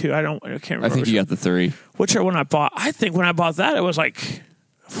Ambit 2, I can't remember. I think you got the 3. Whichever one I bought. I think when I bought that, it was like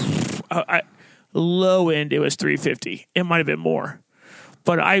low end, it was $350. It might have been more.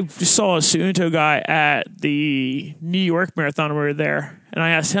 But I saw a Suunto guy at the New York Marathon when we were there, and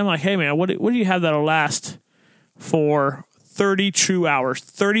I asked him, like, hey, man, what do you have that'll last for 30 true hours,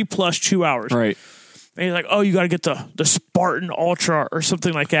 30 plus true hours? Right. And he's like, oh, you got to get the Spartan Ultra or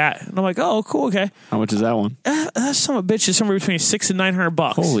something like that. And I'm like, oh, cool, okay. How much is that one? That son of a bitch is somewhere between $600 and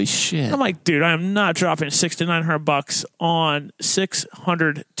 $900. Holy shit. And I'm like, dude, I am not dropping $600 to $900 on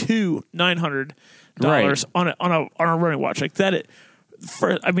 $600 to $900 on a running watch like that.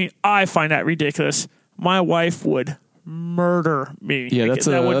 I find that ridiculous. My wife would murder me. Yeah, that's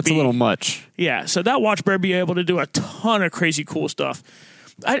a little much. Yeah, so that watch better be able to do a ton of crazy cool stuff.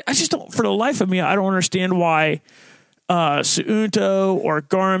 I just don't, for the life of me, I don't understand why Suunto or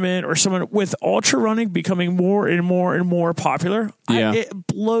Garmin or someone with ultra running becoming more and more and more popular. Yeah. It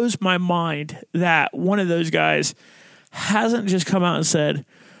blows my mind that one of those guys hasn't just come out and said,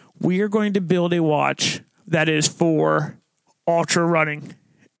 we are going to build a watch that is for ultra running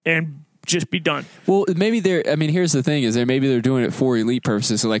and just be done. Well, maybe here's the thing is maybe they're doing it for elite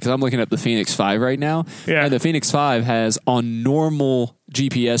purposes. So like, cause I'm looking up the Phoenix 5 right now. Yeah. And the Phoenix 5 has on normal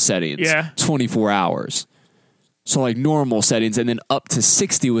GPS settings, 24 hours. So like normal settings and then up to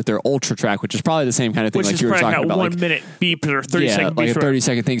 60 with their ultra track, which is probably the same kind of thing like you were talking about. Like 1 minute beep or 30 second beep. Like a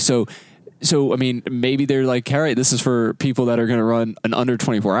 30-second thing. So So, I mean, maybe they're like, all right, this is for people that are going to run an under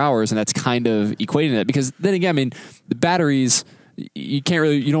 24 hours, and that's kind of equating it. Because then again, I mean, the batteries, you can't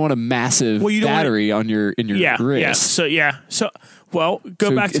really, you don't want a massive battery on your wrist. So,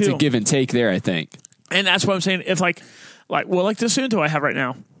 go back to it's a give and take there, I think. And that's what I'm saying. If like the Suunto I have right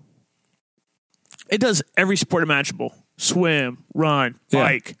now, it does every sport imaginable: swim, run,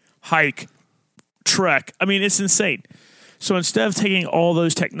 bike, hike, trek. I mean, it's insane. So instead of taking all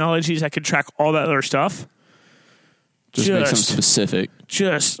those technologies that can track all that other stuff, just make some specific.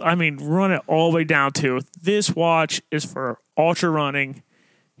 Run it all the way down to this watch is for ultra running.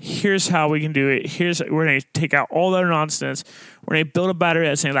 Here's how we can do it. We're going to take out all that nonsense. We're going to build a battery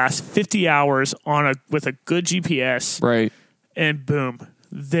that's going to last 50 hours with a good GPS. Right. And boom,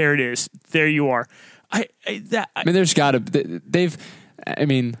 there it is. There you are. There's got to.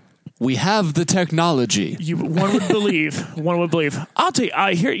 We have the technology. One would believe. I'll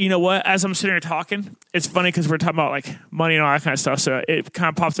tell you, you know what? As I'm sitting here talking, it's funny because we're talking about like money and all that kind of stuff. So it kind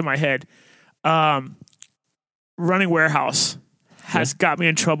of pops in my head. Running Warehouse has got me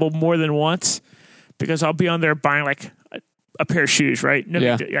in trouble more than once because I'll be on there buying like a pair of shoes, right?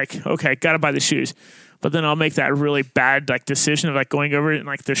 Like, okay, got to buy the shoes. But then I'll make that really bad like decision of like going over it in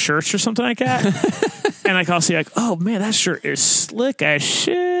like the shirts or something like that. And like I'll see like, oh man, that shirt is slick as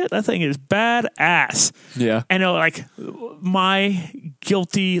shit. That thing is badass. Yeah. And like my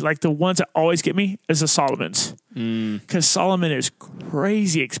guilty, like the ones that always get me is the Solomons. Because Solomon is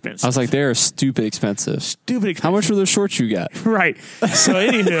crazy expensive. I was like, they're stupid expensive. How much were those shorts you got? Right. So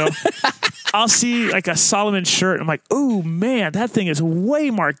anywho, I'll see like a Solomon shirt. And I'm like, oh man, that thing is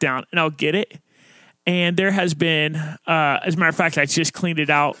way marked down. And I'll get it. And there has been, as a matter of fact, I just cleaned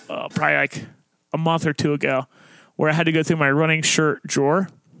it out probably like a month or two ago where I had to go through my running shirt drawer.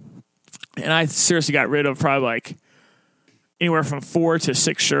 And I seriously got rid of probably like anywhere from 4 to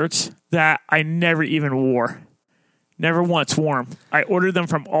 6 shirts that I never even wore. Never once wore them. I ordered them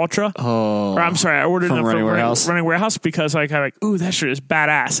from Ultra. I ordered them from Running Warehouse because like I'm like, ooh, that shirt is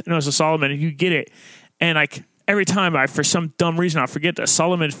badass. And it was a Solomon and you get it. And like every time for some dumb reason, I forget that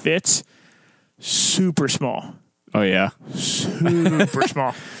Solomon fits super small. Oh yeah. Super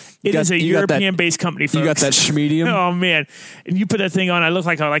small. It is a European-based company, folks. You got that schmedium? Oh man! And you put that thing on, I look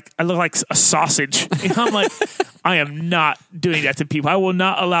like a sausage. And I'm like, I am not doing that to people. I will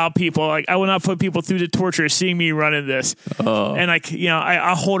not allow people. Like, I will not put people through the torture of seeing me running this. Oh. And like,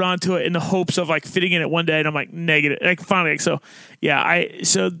 I hold on to it in the hopes of like fitting in it one day, and I'm like negative. Like finally, so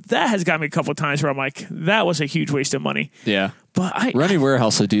that has got me a couple of times where I'm like, that was a huge waste of money. Yeah, but Running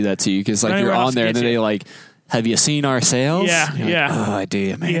Warehouse will do that to you because like you're on there and then they like. Have you seen our sales? Yeah, yeah. Like, oh, I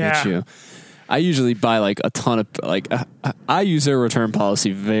do. Man, yeah. You. I usually buy like a ton of I use their return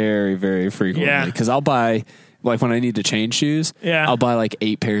policy very, very frequently because I'll buy like when I need to change shoes. Yeah. I'll buy like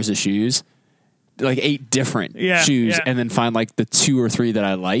 8 pairs of shoes, like 8 different shoes, and then find like the 2 or 3 that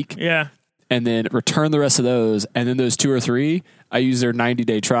I like. Yeah. And then return the rest of those, and then those 2 or 3, I use their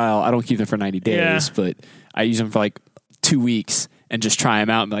 90-day trial. I don't keep them for 90 days, but I use them for like 2 weeks and just try them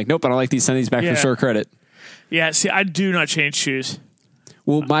out and be like, nope, I don't like these. Send these back for store credit. Yeah, see, I do not change shoes.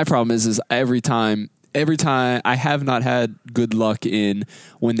 Well, my problem is every time I have not had good luck in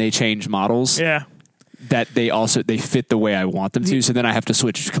when they change models. Yeah. That they fit the way I want them to, so then I have to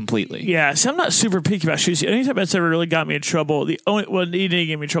switch completely. Yeah, see, I'm not super picky about shoes. The only time that's ever really got me in trouble, it didn't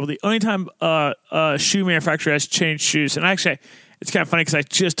get me in trouble. The only time a shoe manufacturer has changed shoes, and actually, it's kind of funny because I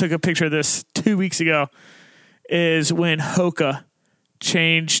just took a picture of this 2 weeks ago, is when Hoka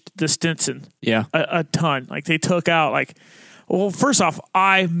changed the Stinson a ton. Like they took out first off,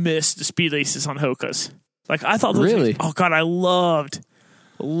 I missed the speed laces on Hokas. Like I thought those things, oh god, I loved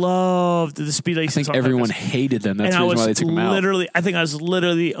the speed laces. I think everyone hated them. That's the reason why they took them out. I think I was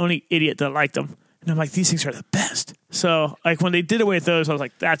literally the only idiot that liked them. And I'm like, these things are the best. So like when they did away with those, I was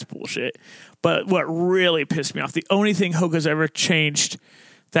like, that's bullshit. But what really pissed me off, the only thing Hoka's ever changed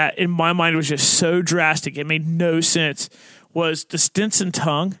that in my mind was just so drastic, it made no sense, was the Stinson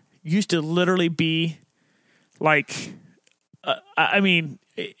tongue used to literally be like,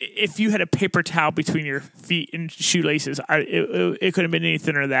 if you had a paper towel between your feet and shoelaces, it couldn't have been any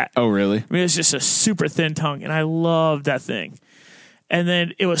thinner than that. Oh, really? I mean, it's just a super thin tongue, and I loved that thing. And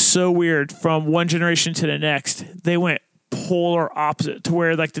then it was so weird from one generation to the next. They went polar opposite to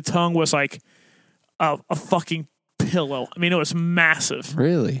where like the tongue was like a fucking pillow. I mean, it was massive.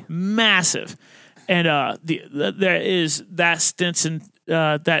 Really? Massive. And there is that Stinson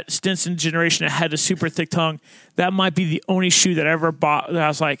generation that had a super thick tongue. That might be the only shoe that I ever bought that I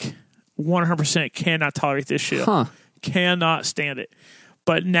was like 100% cannot tolerate this shoe. Cannot stand it.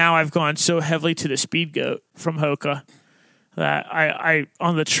 But now I've gone so heavily to the Speed Goat from Hoka that I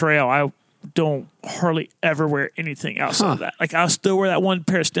on the trail don't hardly ever wear anything outside of that. Like I'll still wear that one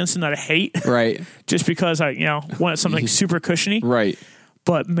pair of Stinson that I hate, Right. just because I want something super cushiony. Right.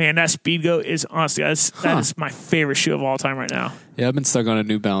 But man, that Speedgo is honestly that is my favorite shoe of all time right now. Yeah, I've been stuck on a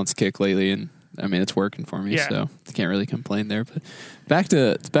New Balance kick lately, and I mean it's working for me, Yeah. so I can't really complain there. But back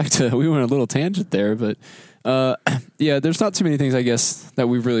to we went a little tangent there, but yeah, there's not too many things I guess that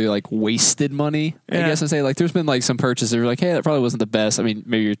we've really like wasted money. I Yeah. guess I say like there's been like some purchases that are like, hey, that probably wasn't the best. I mean,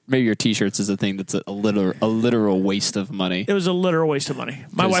 maybe your t-shirts is a thing that's a literal waste of money. It was a literal waste of money.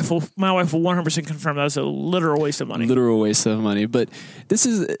 My wife will 100% confirm that was a literal waste of money. Literal waste of money. But this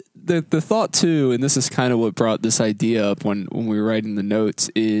is the thought too, and this is kind of what brought this idea up when we were writing the notes,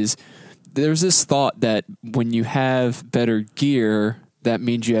 is there's this thought that when you have better gear, that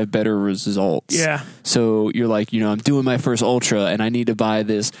means you have better results. Yeah. So you're like, I'm doing my first ultra and I need to buy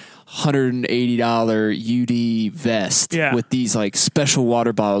this $180 UD vest with these like special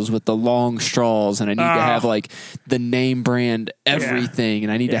water bottles with the long straws, and I need to have like the name brand everything,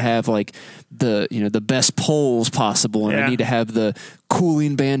 and I need to have like the the best poles possible, and I need to have the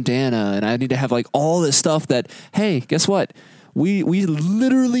cooling bandana, and I need to have like all this stuff that, hey, guess what? We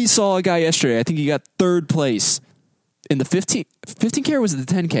literally saw a guy yesterday. I think he got third place in the 15K, or was it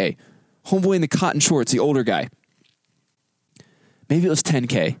the 10K? Homeboy in the cotton shorts, the older guy. Maybe it was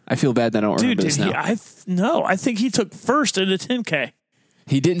 10K. I feel bad that I don't remember this now. I think he took first in the 10K.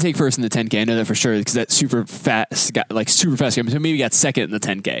 He didn't take first in the 10K. I know that for sure because that super fast guy. So maybe he got second in the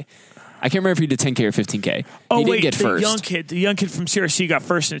 10K. I can't remember if he did 10K or 15K. Oh, he didn't wait, get first. The young kid from CRC got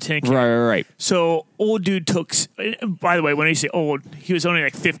first in the 10K. Right. So old dude took. By the way, when you say old, he was only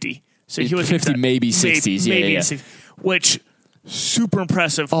like 50. So he was 50, maybe 60s. Maybe yeah. 60s, which super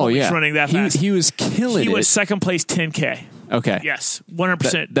impressive. Oh yeah, running that fast. He was killing it. He was second place 10K. Okay. Yes,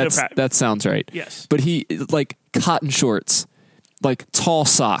 100%. That sounds right. Yes. But he like cotton shorts, like tall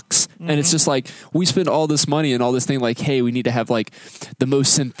socks, and it's just like we spend all this money and all this thing. Like, hey, we need to have like the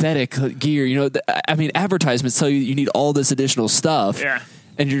most synthetic gear. I mean, advertisements tell you need all this additional stuff. Yeah.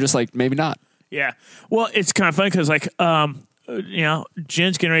 And you're just like, maybe not. Yeah. Well, it's kind of funny because like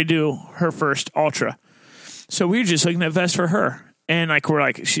Jen's getting ready to do her first ultra, so we were just looking at vests for her, and like we're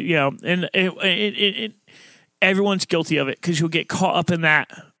like, and it everyone's guilty of it because you'll get caught up in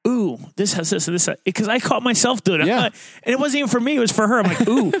that. Ooh, this has this and this. Because I caught myself doing it. Yeah. And it wasn't even for me. It was for her. I'm like,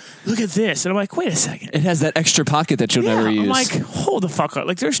 ooh, look at this. And I'm like, wait a second. It has that extra pocket that you'll never use. I'm like, hold the fuck up.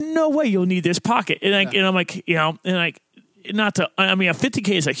 Like, there's no way you'll need this pocket. And, and I'm like, not to, I mean, a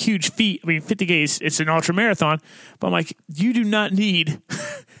 50K is a huge feat. I mean, 50K it's an ultra marathon. But I'm like, you do not need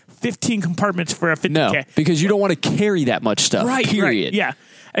 15 compartments for a 50K. No, because you don't want to carry that much stuff. Right. Period. Right, yeah.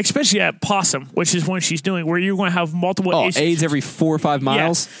 Especially at Possum, which is one she's doing, where you're going to have multiple aids every 4 or 5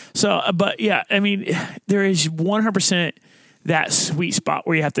 miles. Yeah. So, but yeah, I mean, there is 100% that sweet spot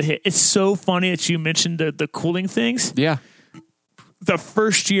where you have to hit. It's so funny that you mentioned the cooling things. Yeah. The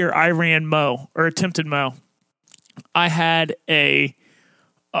first year I ran Mo or attempted Mo, I had a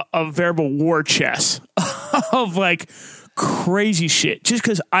variable war chest of like crazy shit just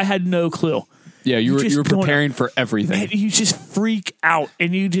because I had no clue. Yeah, you were preparing for everything. You just freak out,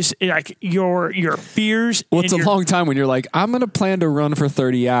 and you just like your fears. Well, it's a long time when you're like, I'm going to plan to run for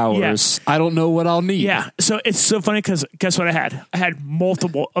 30 hours. Yeah. I don't know what I'll need. Yeah, so it's so funny because guess what I had? I had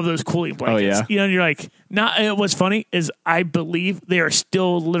multiple of those cooling blankets. Oh yeah, and you're like, what's funny is I believe they are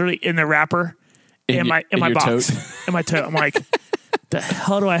still literally in the wrapper in my box in my tote. I'm like, the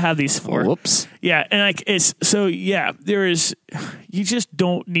hell do I have these for? Whoops. Yeah, and like it's so yeah. There is, you just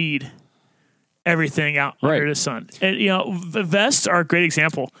don't need everything out under the sun. And the vests are a great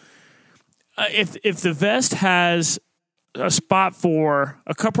example. If the vest has a spot for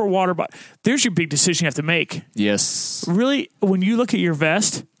a cup of water, but there's your big decision you have to make. Yes. Really, when you look at your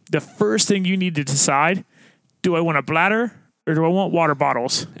vest, the first thing you need to decide, do I want a bladder or do I want water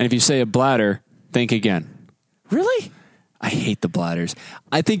bottles? And if you say a bladder, think again. Really? I hate the bladders.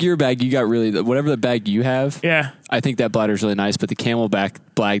 I think your bag, you got really, whatever the bag you have. Yeah. I think that bladder is really nice, but the Camelback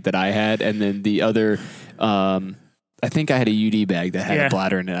bag that I had, and then the other, I think I had a UD bag that had a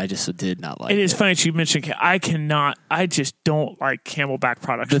bladder in it. I just did not like it. It is funny that you mentioned, I just don't like Camelback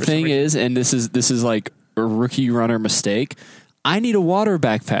products. The thing is, and this is like a rookie runner mistake, I need a water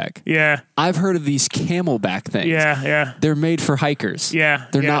backpack. Yeah. I've heard of these Camelback things. Yeah. They're made for hikers. Yeah.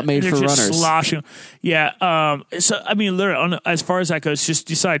 They're not made for runners. Sloshing. Yeah. So, I mean, literally, as far as that goes, just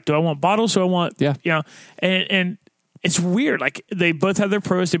decide, do I want bottles or I want, and it's weird. Like, they both have their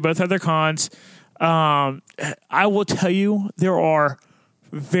pros, they both have their cons. I will tell you, there are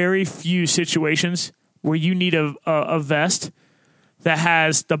very few situations where you need a vest that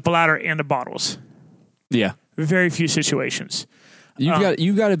has the bladder and the bottles. Yeah. Very few situations.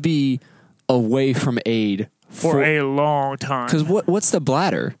 You got to be away from aid for a long time. Because what's the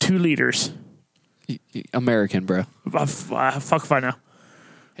bladder? 2 liters. American, bro. Fuck if I know.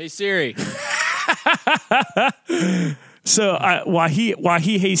 Hey Siri. So while he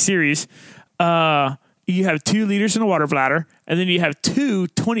hey Siri's, you have 2 liters in a water bladder, and then you have 2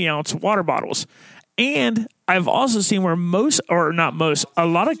 20-ounce water bottles. And I've also seen where a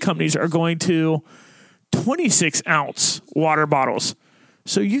lot of companies are going to 26-ounce water bottles.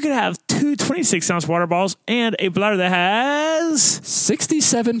 So you could have 2 26-ounce water bottles and a bladder that has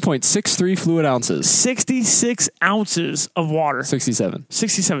 67.63 fluid ounces. 66 ounces of water. 67.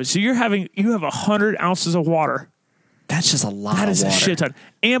 So you have 100 ounces of water. That's just a lot of water. That is a shit ton.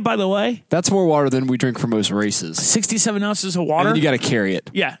 And by the way, that's more water than we drink for most races. 67 ounces of water. And then you got to carry it.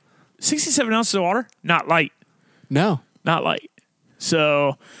 Yeah. 67 ounces of water, not light. No. Not light.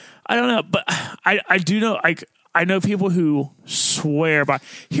 So I don't know, but I do know, I know people who swear by.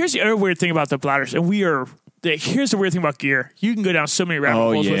 Here's the other weird thing about the bladders, and here's the weird thing about gear. You can go down so many rabbit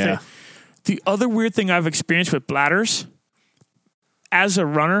holes with it. The other weird thing I've experienced with bladders, as a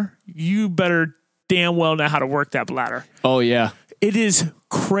runner, you better damn well know how to work that bladder. Oh, yeah. It is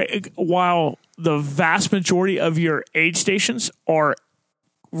while the vast majority of your aid stations are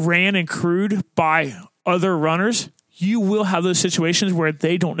ran and crewed by other runners, you will have those situations where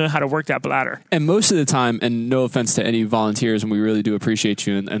they don't know how to work that bladder. And most of the time, and no offense to any volunteers, and we really do appreciate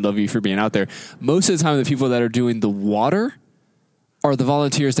you and love you for being out there, most of the time the people that are doing the water are the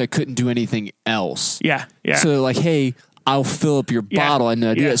volunteers that couldn't do anything else. Yeah, yeah. So they're like, hey, I'll fill up your bottle and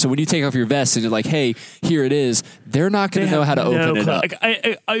do it. So when you take off your vest and you're like, hey, here it is, they're not going to know how to open it up.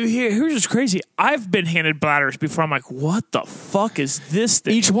 Like, here's what's crazy. I've been handed bladders before. I'm like, what the fuck is this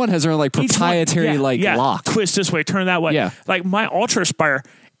thing? Each one has their own like proprietary lock. Twist this way, turn that way. Yeah. Like my Ultra Aspire,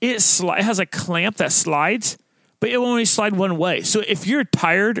 it has a clamp that slides, but it will only slide one way. So if you're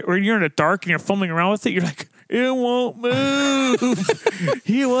tired or you're in the dark and you're fumbling around with it, you're like, it won't move.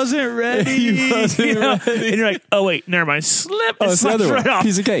 He wasn't ready. ready. And you're like, oh, wait, never mind. Slip. Oh, it's another right off.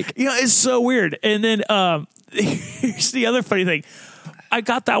 Piece of cake. It's so weird. And then here's the other funny thing. I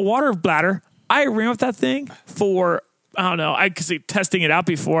got that water bladder. I ran with that thing for, I don't know, because testing it out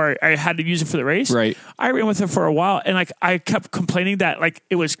before I had to use it for the race. Right. I ran with it for a while, and I kept complaining that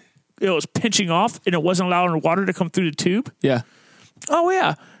it was pinching off and it wasn't allowing water to come through the tube. Yeah. Oh,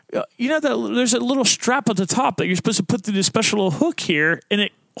 yeah. You know that there's a little strap at the top that you're supposed to put through this special little hook here, and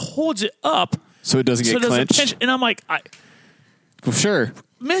it holds it up so it doesn't get clenched. Pinch. And I'm like, well, sure,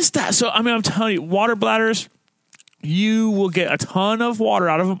 missed that. So I mean, I'm telling you, water bladders, you will get a ton of water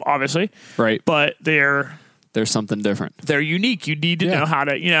out of them, obviously, right? But there's something different. They're unique. You need to know how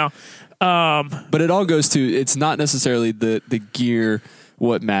to, But it all goes to, it's not necessarily the gear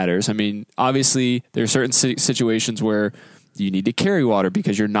what matters. I mean, obviously, there are certain situations where you need to carry water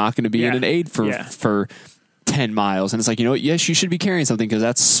because you're not going to be in an aid for 10 miles. And it's like, you know what? Yes, you should be carrying something because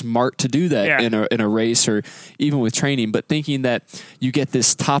that's smart to do that in a race or even with training. But thinking that you get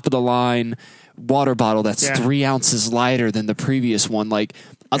this top of the line water bottle that's 3 ounces lighter than the previous one. Like,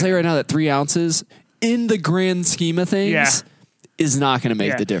 I'll tell you right now that 3 ounces in the grand scheme of things is not going to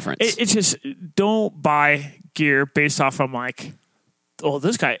make the difference. It's just, don't buy gear based off of like, oh,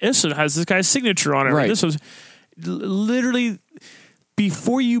 this has this guy's signature on it. Right. This was literally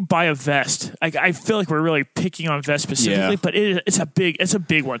before you buy a vest. I feel like we're really picking on vest specifically, but it's a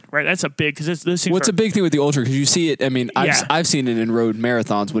big one, right? That's a big because those things. What's a big thing with the Ultra? Because you see it. I mean, I've seen it in road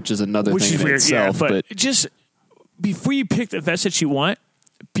marathons, which is another thing in itself. But just before you pick the vest that you want,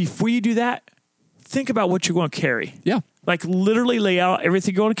 before you do that, think about what you're going to carry. Yeah, like literally lay out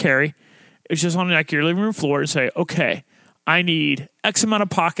everything you're going to carry. It's just on like your living room floor and say, okay, I need X amount of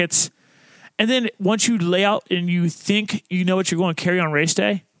pockets. And then once you lay out and you think you know what you're going to carry on race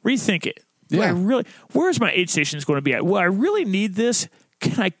day, rethink it. Yeah. Where's my aid station going to be at? Well, I really need this.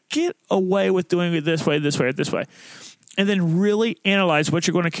 Can I get away with doing it this way, this way, or this way? And then really analyze what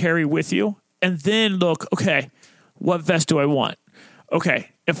you're going to carry with you. And then look, okay, what vest do I want?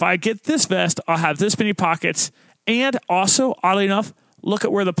 Okay, if I get this vest, I'll have this many pockets. And also, oddly enough, look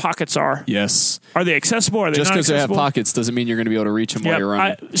at where the pockets are. Yes. Are they accessible? Are they just not accessible? Just because they have pockets doesn't mean you're going to be able to reach them while you're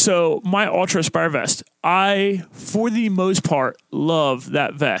running. So my Ultra Aspire vest, I, for the most part, love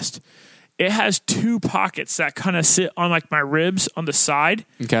that vest. It has 2 pockets that kind of sit on like my ribs on the side.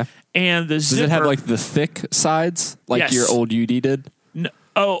 Okay. And the zipper. Does it have like the thick sides like your old UD did? No.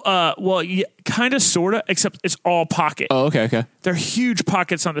 Well, yeah, kind of, sort of, except it's all pocket. Oh, okay. They're huge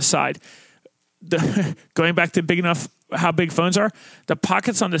pockets on the side. Going back to big enough, how big phones are, the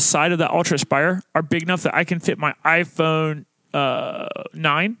pockets on the side of the Ultra Aspire are big enough that I can fit my iPhone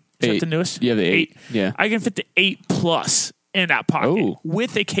 9. Is that the newest? Yeah, the 8. Yeah. I can fit the 8 Plus in that pocket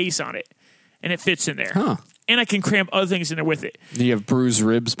with a case on it. and it fits in there. Huh. And I can cram other things in there with it. Do you have bruised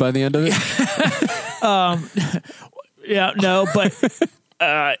ribs by the end of it? Yeah, no, but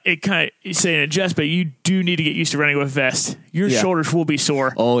it kind of you say an adjust, but you do need to get used to running with a vest. Your shoulders will be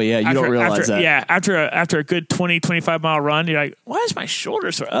sore. Oh yeah, you don't realize that. Yeah, after a good 20, 25 mile run, you're like, why is my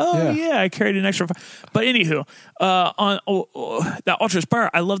shoulder sore? Oh yeah, I carried an extra. But anywho, on that Ultra Aspire,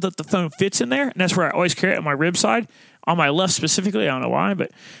 I love that the phone fits in there, and that's where I always carry it on my rib side, on my left specifically. I don't know why,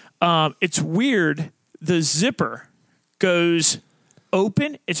 but it's weird. The zipper goes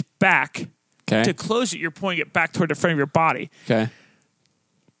open, it's back. Okay. To close it, you're pointing it back toward the front of your body. Okay.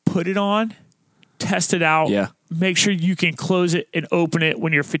 Put it on, test it out. Yeah. Make sure you can close it and open it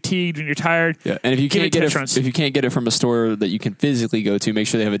when you're fatigued, when you're tired. Yeah. And if you can't get it from a store that you can physically go to, make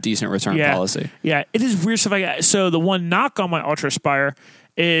sure they have a decent return policy. Yeah. It is weird stuff like that. So the one knock on my Ultra Aspire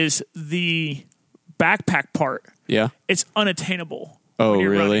is the backpack part. Yeah. It's unattainable. Oh,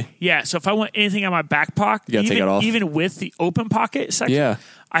 really? Running. Yeah. So if I want anything on my back pocket, you gotta take it off. Even with the open pocket section,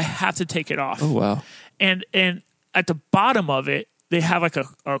 I have to take it off. Oh, wow. And at the bottom of it, they have like a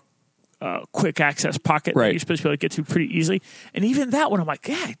quick access pocket that you're supposed to be able to get to pretty easily. And even that one, I'm like,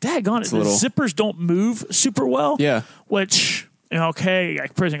 yeah, daggone it. The zippers don't move super well. Yeah. Which, okay,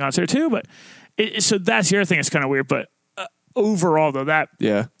 like prison on there too. But so that's the other thing that's kind of weird. But overall, though, that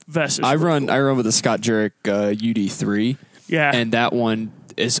vest is I run with the Scott Jurek UD3. Yeah. And that one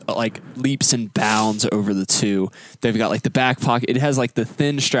is like leaps and bounds over the two. They've got like the back pocket. It has like the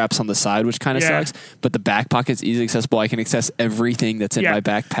thin straps on the side, which kind of sucks, but the back pocket's easily accessible. I can access everything that's in my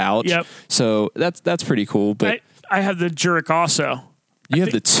back pouch. Yep. So that's pretty cool. But I have the Jurek also. You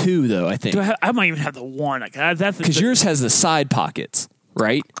have the two though, I think. I might even have the one. Because yours has the side pockets,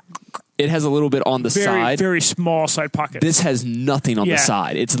 right? It has a little bit on the side. Very small side pocket. This has nothing on the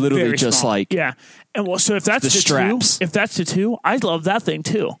side. It's literally very just small. like And well, so if that's the straps. two, if that's the two, I love that thing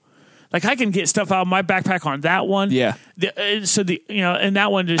too. Like I can get stuff out of my backpack on that one. Yeah. And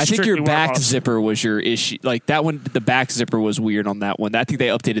that one is. I think your back zipper was your issue. Like that one, the back zipper was weird on that one. I think they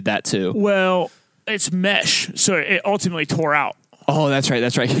updated that too. Well, it's mesh, so it ultimately tore out. Oh, that's right.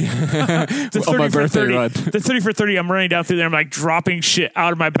 On my birthday run. The 30 for 30, I'm running down through there. I'm like dropping shit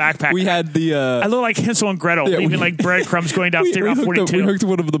out of my backpack. We had the... I look like Hansel and Gretel, leaving like breadcrumbs going down through Route 42. We hooked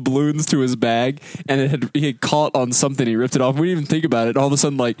one of the balloons to his bag, and he had caught on something. He ripped it off. We didn't even think about it. All of a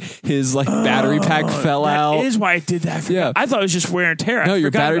sudden, like his battery pack fell out. That is why I did that. I thought it was just wear and tear. No,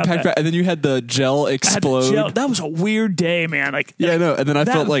 your battery pack fell, and then you had the gel explode. That was a weird day, man. Like I know. And then I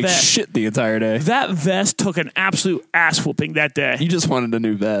felt like shit the entire day. That vest took an absolute ass whooping that day. You just wanted a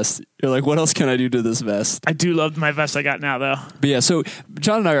new vest. You're like, what else can I do to this vest? I do love my vest I got now, though. But yeah, so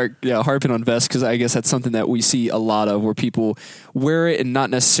John and I are harping on vests because I guess that's something that we see a lot of where people wear it and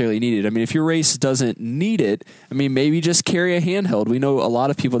not necessarily need it. I mean, if your race doesn't need it, I mean, maybe just carry a handheld. We know a lot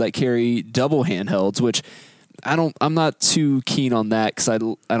of people that carry double handhelds, which I'm not too keen on that because I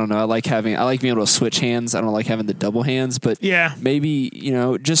don't know. I like being able to switch hands. I don't like having the double hands, but maybe,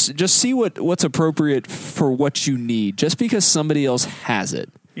 just see what's appropriate for what you need. Just because somebody else has it.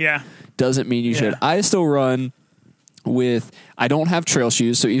 Yeah. Doesn't mean you should. I still run I don't have trail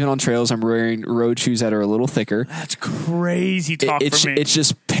shoes. So even on trails, I'm wearing road shoes that are a little thicker. That's crazy talk for me. It's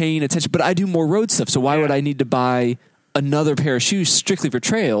just paying attention, but I do more road stuff. So why would I need to buy another pair of shoes strictly for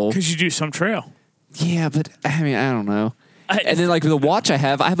trail? Because you do some trail. Yeah, but I mean, I don't know. And then like the watch I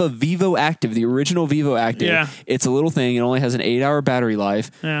have a Vivo Active, the original Vivo Active. Yeah. It's a little thing. It only has an 8-hour battery life.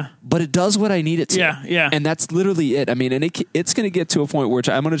 Yeah. But it does what I need it to. Yeah. And that's literally it. I mean, and it's going to get to a point where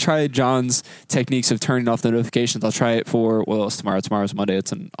I'm going to try John's techniques of turning off the notifications. I'll try it it's tomorrow. Tomorrow's Monday.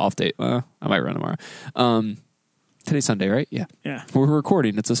 It's an off date. I might run tomorrow. Today's Sunday, right? Yeah. Yeah. We're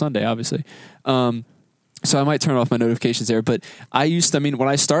recording. It's a Sunday, obviously. So I might turn off my notifications there, but when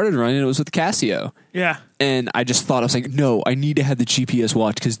I started running, it was with Casio. Yeah. And I just thought, I was like, no, I need to have the GPS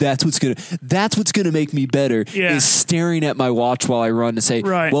watch because that's what's gonna make me better is staring at my watch while I run to say,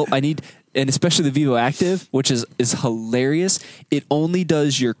 well, I need, and especially the Vivo Active, which is hilarious. It only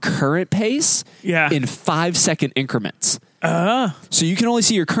does your current pace in 5-second increments. So you can only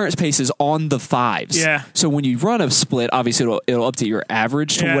see your current paces on the 5s. Yeah. So when you run a split, obviously it'll update your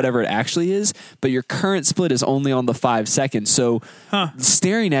average to whatever it actually is, but your current split is only on the 5 seconds. So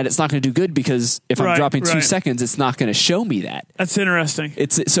staring at it's not going to do good because if I'm dropping 2 seconds, it's not going to show me that. That's interesting.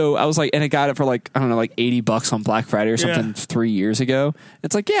 So I was like, and I got it for like, I don't know, like $80 on Black Friday or something 3 years ago.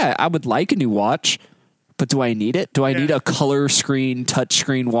 It's like, yeah, I would like a new watch, but do I need it? Do I need a color screen, touch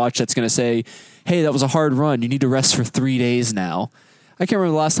screen watch that's going to say, hey, that was a hard run. You need to rest for 3 days now. I can't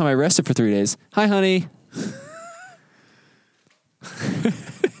remember the last time I rested for 3 days. Hi, honey.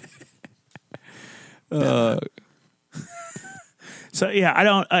 So yeah, I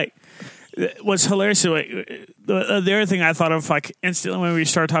don't. what's hilarious, the other thing I thought of like instantly when we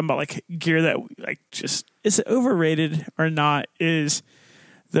started talking about like gear that like just is it overrated or not is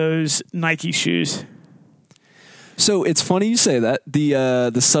those Nike shoes. So it's funny you say that.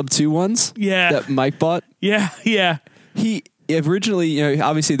 The Sub 2 ones that Mike bought. Yeah. He originally, you know,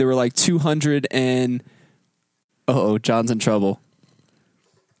 obviously they were like 200 and John's in trouble.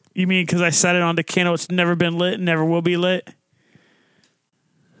 You mean because I set it on the candle, it's never been lit, never will be lit?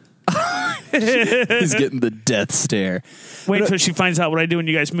 He's getting the death stare. Wait till she finds out what I do when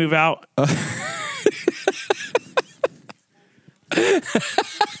you guys move out.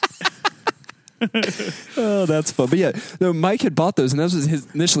 Oh, that's fun. But yeah, no, Mike had bought those, and that was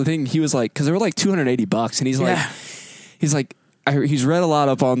his initial thing. He was like, because they were like $280, and he's like, he's read a lot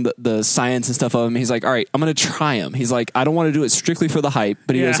up on the science and stuff of them. He's like, all right, I'm going to try them. He's like, I don't want to do it strictly for the hype,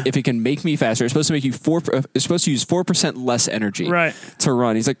 but he goes, if it can make me faster, it's supposed to make you it's supposed to use 4% less energy to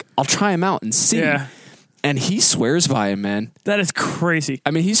run. He's like, I'll try them out and see. Yeah. And he swears by him, man. That is crazy.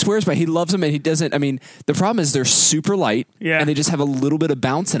 I mean, he swears by, he loves them, and he doesn't, I mean, the problem is they're super light, and they just have a little bit of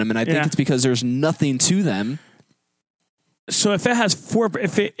bounce in them, and I think it's because there's nothing to them. So if it has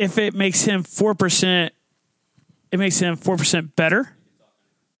if it makes him 4%, it makes him 4% better,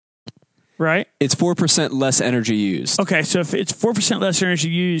 right? It's 4% less energy used. Okay, so if it's 4% less energy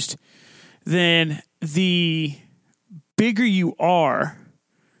used, then the bigger you are,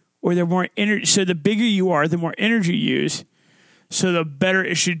 or the more energy. So the bigger you are, the more energy you use. So the better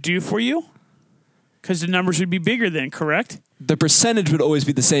it should do for you, because the numbers would be bigger then. Correct? The percentage would always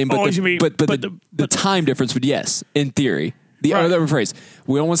be the same, but the time difference would, yes, in theory. The other phrase,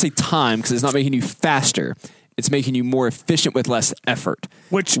 we don't want to say time because it's not making you faster. It's making you more efficient with less effort.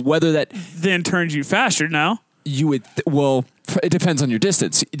 Which whether that then turns you faster now. You would it depends on your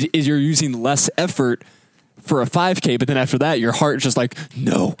distance. Is you're using less effort for a 5K, but then after that, your heart is just like,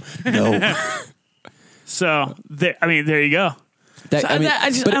 no. So, there you go.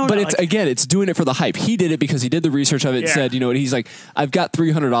 It's doing it for the hype. He did it because he did the research of it and said, you know what, he's like, I've got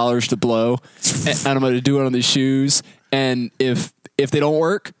 $300 to blow and I'm going to do it on these shoes. And if they don't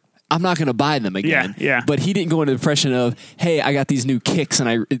work, I'm not going to buy them again. Yeah. But he didn't go into the impression of, hey, I got these new kicks and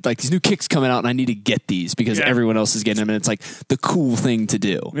I like these new kicks coming out and I need to get these because everyone else is getting them. And it's like the cool thing to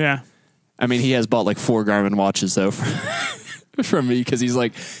do. Yeah. I mean, he has bought like 4 Garmin watches though from me because he's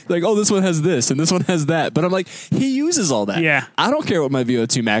like, oh, this one has this and this one has that. But I'm like, he uses all that. Yeah. I don't care what my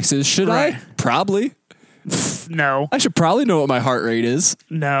VO2 max is. Should I? Probably. No. I should probably know what my heart rate is.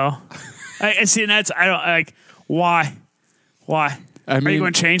 No. I see, and I don't like, why? I mean, are you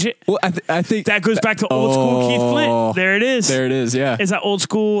going to change it? Well, I think that goes back to old school Keith Flint. There it is. Yeah. Is that old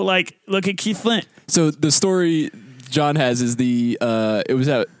school, like, look at Keith Flint. So the story John has is it was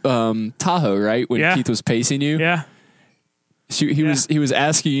at Tahoe, right? When Keith was pacing you. Yeah. He was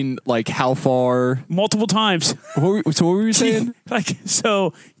asking like how far multiple times. So what were you saying?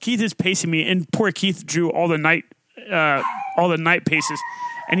 So Keith is pacing me, and poor Keith drew all the night paces,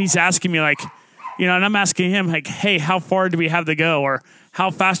 and he's asking me like, you know, and I'm asking him like, hey, how far do we have to go, or how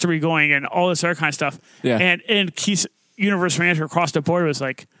fast are we going, and all this other kind of stuff. Yeah. And Keith's universal answer across the board was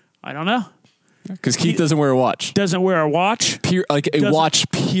like, I don't know. Because Keith doesn't wear a watch. Doesn't wear a watch. Like a watch,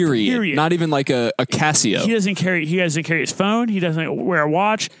 period. Not even like a Casio. He doesn't carry his phone. He doesn't wear a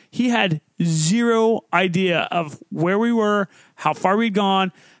watch. He had zero idea of where we were, how far we'd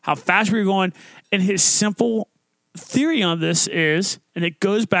gone, how fast we were going. And his simple theory on this is, and it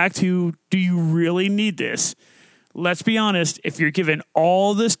goes back to, do you really need this? Let's be honest. If you're given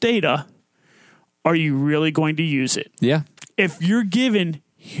all this data, are you really going to use it? Yeah. If you're given,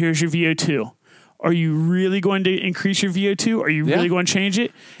 here's your VO2. Are you really going to increase your VO2? Are you really going to change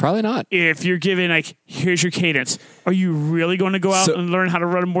it? Probably not. If you're given, like, here's your cadence, are you really going to go out and learn how to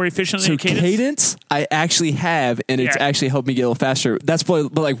run more efficiently? So cadence, I actually have, and it's actually helped me get a little faster. That's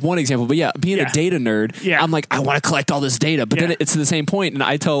but like one example. But yeah, being a data nerd, I'm like, I want to collect all this data. But then it's to the same point, and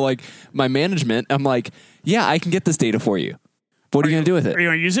I tell like my management, I'm like, yeah, I can get this data for you. What are you going to do with it? Are you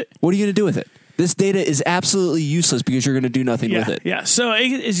going to use it? What are you going to do with it? This data is absolutely useless because you're going to do nothing with it. Yeah. So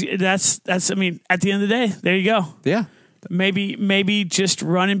that's. I mean, at the end of the day, there you go. Yeah. Maybe just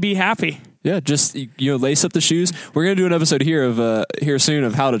run and be happy. Yeah. Just lace up the shoes. We're going to do an episode here soon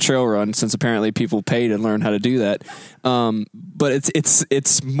of how to trail run, since apparently people pay to learn how to do that. But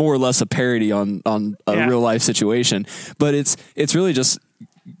it's more or less a parody on a real life situation. But it's really just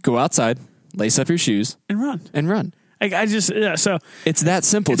go outside, lace up your shoes, and run. So it's that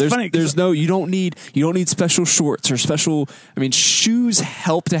simple. You don't need special shorts or special. I mean, shoes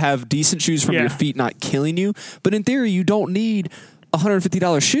help to have decent shoes from your feet not killing you. But in theory, you don't need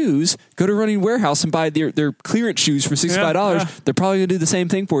 $150 shoes, go to Running Warehouse and buy their clearance shoes for $65. Yeah. They're probably going to do the same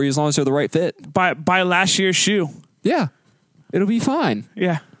thing for you as long as they're the right fit. Buy last year's shoe. Yeah. It'll be fine.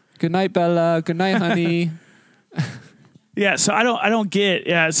 Yeah. Good night, Bella. Good night, honey. Yeah. So I don't get.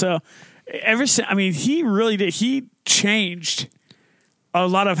 Yeah. So ever since, I mean, he really did. He changed a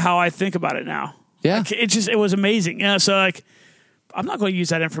lot of how I think about it now. Yeah. Like, it was amazing. Yeah. So like, I'm not going to use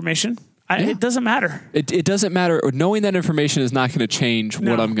that information. It doesn't matter. It doesn't matter. Knowing that information is not going to change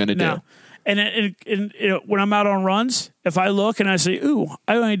what I'm going to do. And when I'm out on runs, if I look and I say, ooh,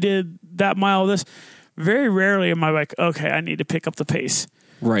 I only did that mile of this, very rarely am I like, okay, I need to pick up the pace.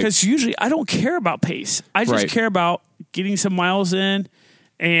 Right. Because usually I don't care about pace. I just care about getting some miles in,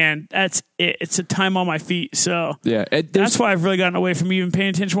 and that's it. It's a time on my feet. So yeah, that's why I've really gotten away from even paying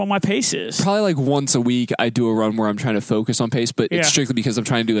attention to what my pace is. Probably like once a week I do a run where I'm trying to focus on pace, but it's strictly because I'm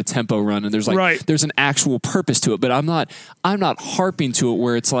trying to do a tempo run, and there's an actual purpose to it. But I'm not harping to it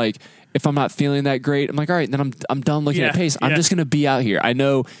where it's like, if I'm not feeling that great, I'm like, all right, then I'm done looking at pace. I'm just going to be out here. I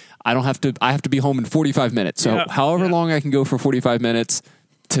know I have to be home in 45 minutes. So however long I can go for 45 minutes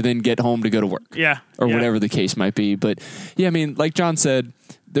to then get home to go to work. Or whatever the case might be. But yeah, I mean, like John said,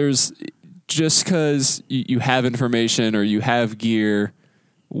 there's just because you have information or you have gear,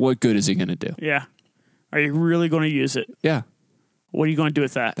 what good is it going to do? Yeah. Are you really going to use it? Yeah. What are you going to do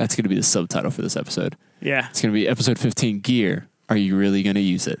with that? That's going to be the subtitle for this episode. Yeah. It's going to be episode 15, Gear. Are you really going to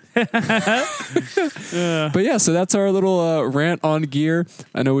use it? But yeah, so that's our little rant on gear.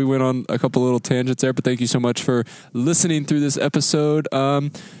 I know we went on a couple little tangents there, but thank you so much for listening through this episode.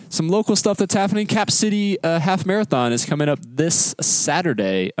 Some local stuff that's happening. Cap City Half Marathon is coming up this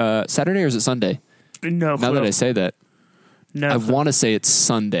Saturday. Saturday or is it Sunday? No. Now that I say that. No. I want to say it's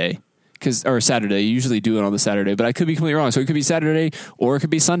Sunday. Or Saturday. You usually do it on the Saturday, but I could be completely wrong. So it could be Saturday or it could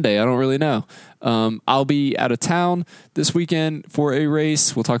be Sunday. I don't really know. I'll be out of town this weekend for a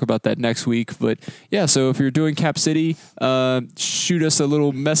race. We'll talk about that next week. But yeah, so if you're doing Cap City, shoot us a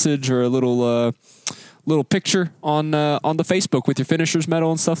little message or a little picture on the Facebook with your finisher's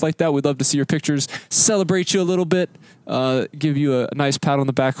medal and stuff like that. We'd love to see your pictures, celebrate you a little bit, give you a nice pat on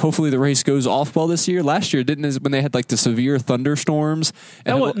the back. Hopefully the race goes off well this year. Last year, didn't it, when they had like the severe thunderstorms?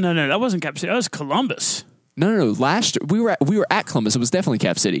 No, that wasn't Cap City. That was Columbus. No. Last year, we were at Columbus. It was definitely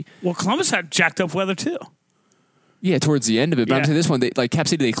Cap City. Well, Columbus had jacked up weather too. Yeah, towards the end of it. But I'm saying this one, Cap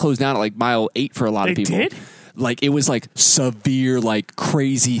City, they closed down at like mile 8 for a lot of people. They did? Like it was like severe, like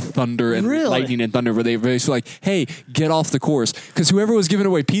crazy thunder and lightning and thunder where they were like, hey, get off the course. Because whoever was giving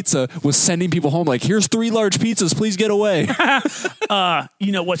away pizza was sending people home like, here's 3 large pizzas, please get away.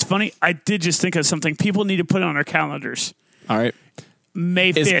 You know what's funny? I did just think of something people need to put on their calendars. All right.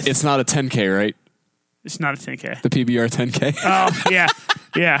 May 5th. It's not a 10K, right? It's not a 10K. The PBR 10K? Oh,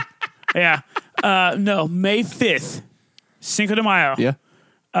 yeah. No, May 5th, Cinco de Mayo. Yeah.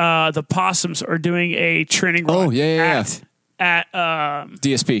 The Possums are doing a training run. Oh, yeah. At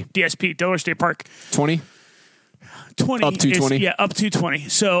DSP, Delaware State Park. 20? 20. Up to 20? Yeah, up to 20.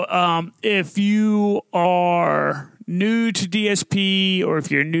 So if you are new to DSP or if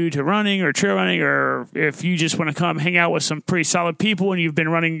you're new to running or trail running or if you just want to come hang out with some pretty solid people and you've been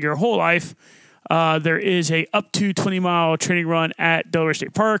running your whole life, there is a up to 20-mile training run at Delaware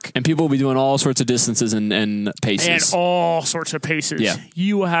State Park. And people will be doing all sorts of distances and paces. And all sorts of paces. Yeah.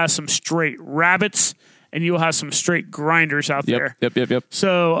 You will have some straight rabbits and you will have some straight grinders out there. Yep.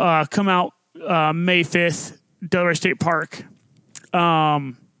 So come out May 5th, Delaware State Park.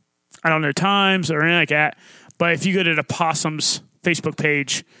 I don't know times or anything like that, but if you go to the Possums Facebook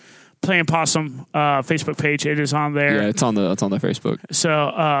page, Playing Possum Facebook page, it is on there. Yeah, it's on the Facebook.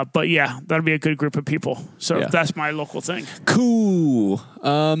 So, but yeah, that'll be a good group of people. So that's my local thing. Cool.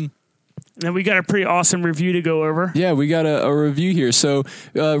 And we got a pretty awesome review to go over. Yeah, we got a review here. So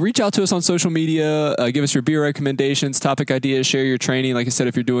reach out to us on social media. Give us your beer recommendations, topic ideas, share your training. Like I said,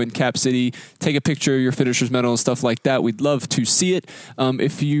 if you're doing Cap City, take a picture of your finisher's medal and stuff like that. We'd love to see it.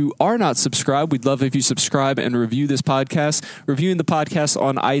 If you are not subscribed, we'd love if you subscribe and review this podcast. Reviewing the podcast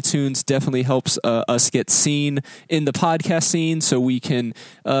on iTunes definitely helps us get seen in the podcast scene so we can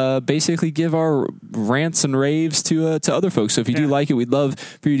basically give our rants and raves to other folks. So if you do like it, we'd love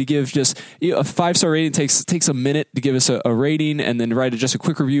for you to give just a 5-star rating. Takes a minute to give us a rating and then write just a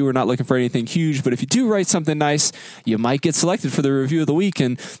quick review. We're not looking for anything huge, but if you do write something nice, you might get selected for the review of the week.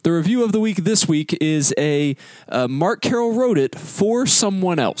 And the review of the week this week is a Mark Carroll wrote it for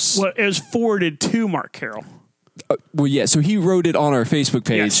someone else. Well, it was forwarded to Mark Carroll. Well, yeah, so he wrote it on our Facebook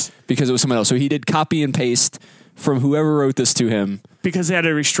page because it was someone else. So he did copy and paste from whoever wrote this to him. Because they had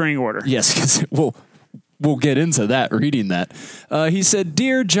a restraining order. Yes, because, we'll get into that, reading that. He said,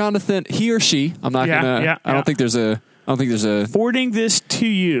 Dear Jonathan, he or she, I'm not going to, I don't think there's a I don't think there's a... Forwarding this to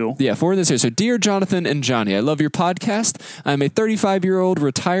you. Yeah, forward this here. So, dear Jonathan and Johnny, I love your podcast. I'm a 35-year-old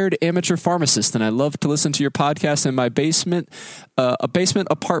retired amateur pharmacist, and I love to listen to your podcast in my basement, a basement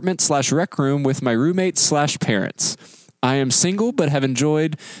apartment / rec room with my roommates / parents. I am single, but have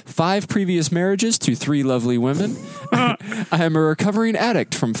enjoyed 5 previous marriages to 3 lovely women. I am a recovering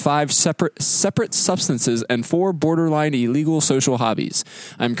addict from 5 separate substances and 4 borderline illegal social hobbies.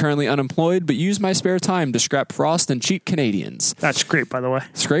 I'm currently unemployed, but use my spare time to scrap frost and cheat Canadians. That's scrape, by the way.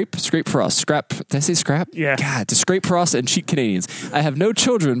 Scrape frost. Scrap. Did I say scrap? Yeah. God, to scrape frost and cheat Canadians. I have no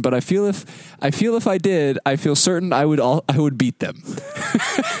children, but I feel if I did, I feel certain I would beat them.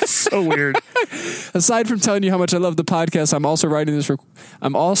 So weird. Aside from telling you how much I love the podcast, I'm also writing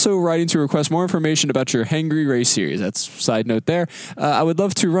to request more information about your Hangry Race series. That's a side note there. I would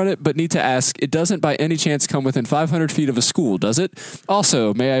love to run it, but need to ask, it doesn't by any chance come within 500 feet of a school, does it?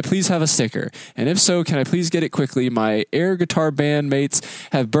 Also, may I please have a sticker? And if so, can I please get it quickly? My air guitar band mates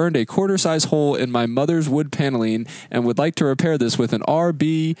have burned a quarter-size hole in my mother's wood paneling and would like to repair this with an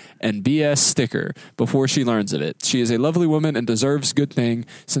RB and BS sticker before she learns of it. She is a lovely woman and deserves good thing.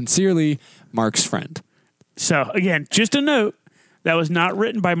 Sincerely, Mark's friend. So, again, just a note, that was not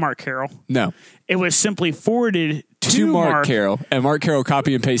written by Mark Carroll. No. It was simply forwarded to Mark Carroll, and Mark Carroll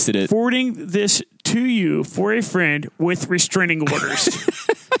copy and pasted it. Forwarding this to you for a friend with restraining orders.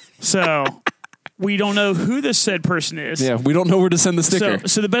 So, we don't know who the said person is. Yeah, we don't know where to send the sticker.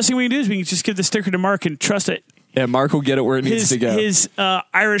 So the best thing we can do is we can just give the sticker to Mark and trust it. Yeah, Mark will get it where it needs to go. His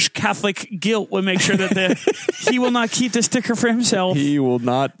Irish Catholic guilt will make sure that he will not keep the sticker for himself. He will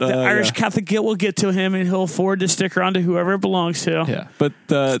not. The Irish Catholic guilt will get to him, and he'll forward the sticker on to whoever it belongs to. Yeah, but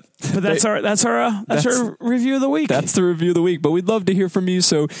that's our review of the week. That's the review of the week. But we'd love to hear from you.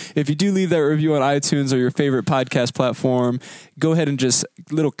 So if you do leave that review on iTunes or your favorite podcast platform, go ahead and just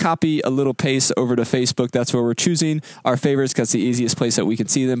a little paste over to Facebook. That's where we're choosing our favorites because it's the easiest place that we can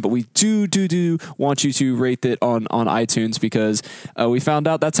see them. But we do want you to rate it on iTunes because we found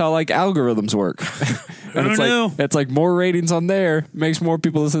out that's how like algorithms work. And it's like more ratings on there makes more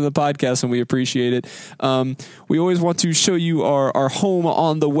people listen to the podcast, and we appreciate it. We always want to show you our home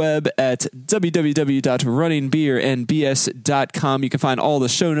on the web at www.runningbeerandbs.com. You can find all the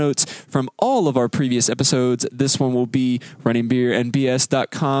show notes from all of our previous episodes. This one will be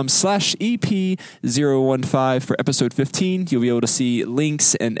runningbeerandbs.com/EP015 for episode 15. You'll be able to see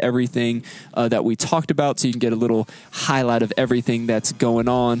links and everything that we talked about, so you can get a little highlight of everything that's going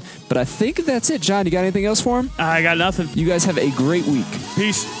on. But I think that's it. John, you got anything else for him? I got nothing. You guys have a great week.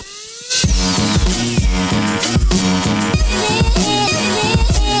 Peace.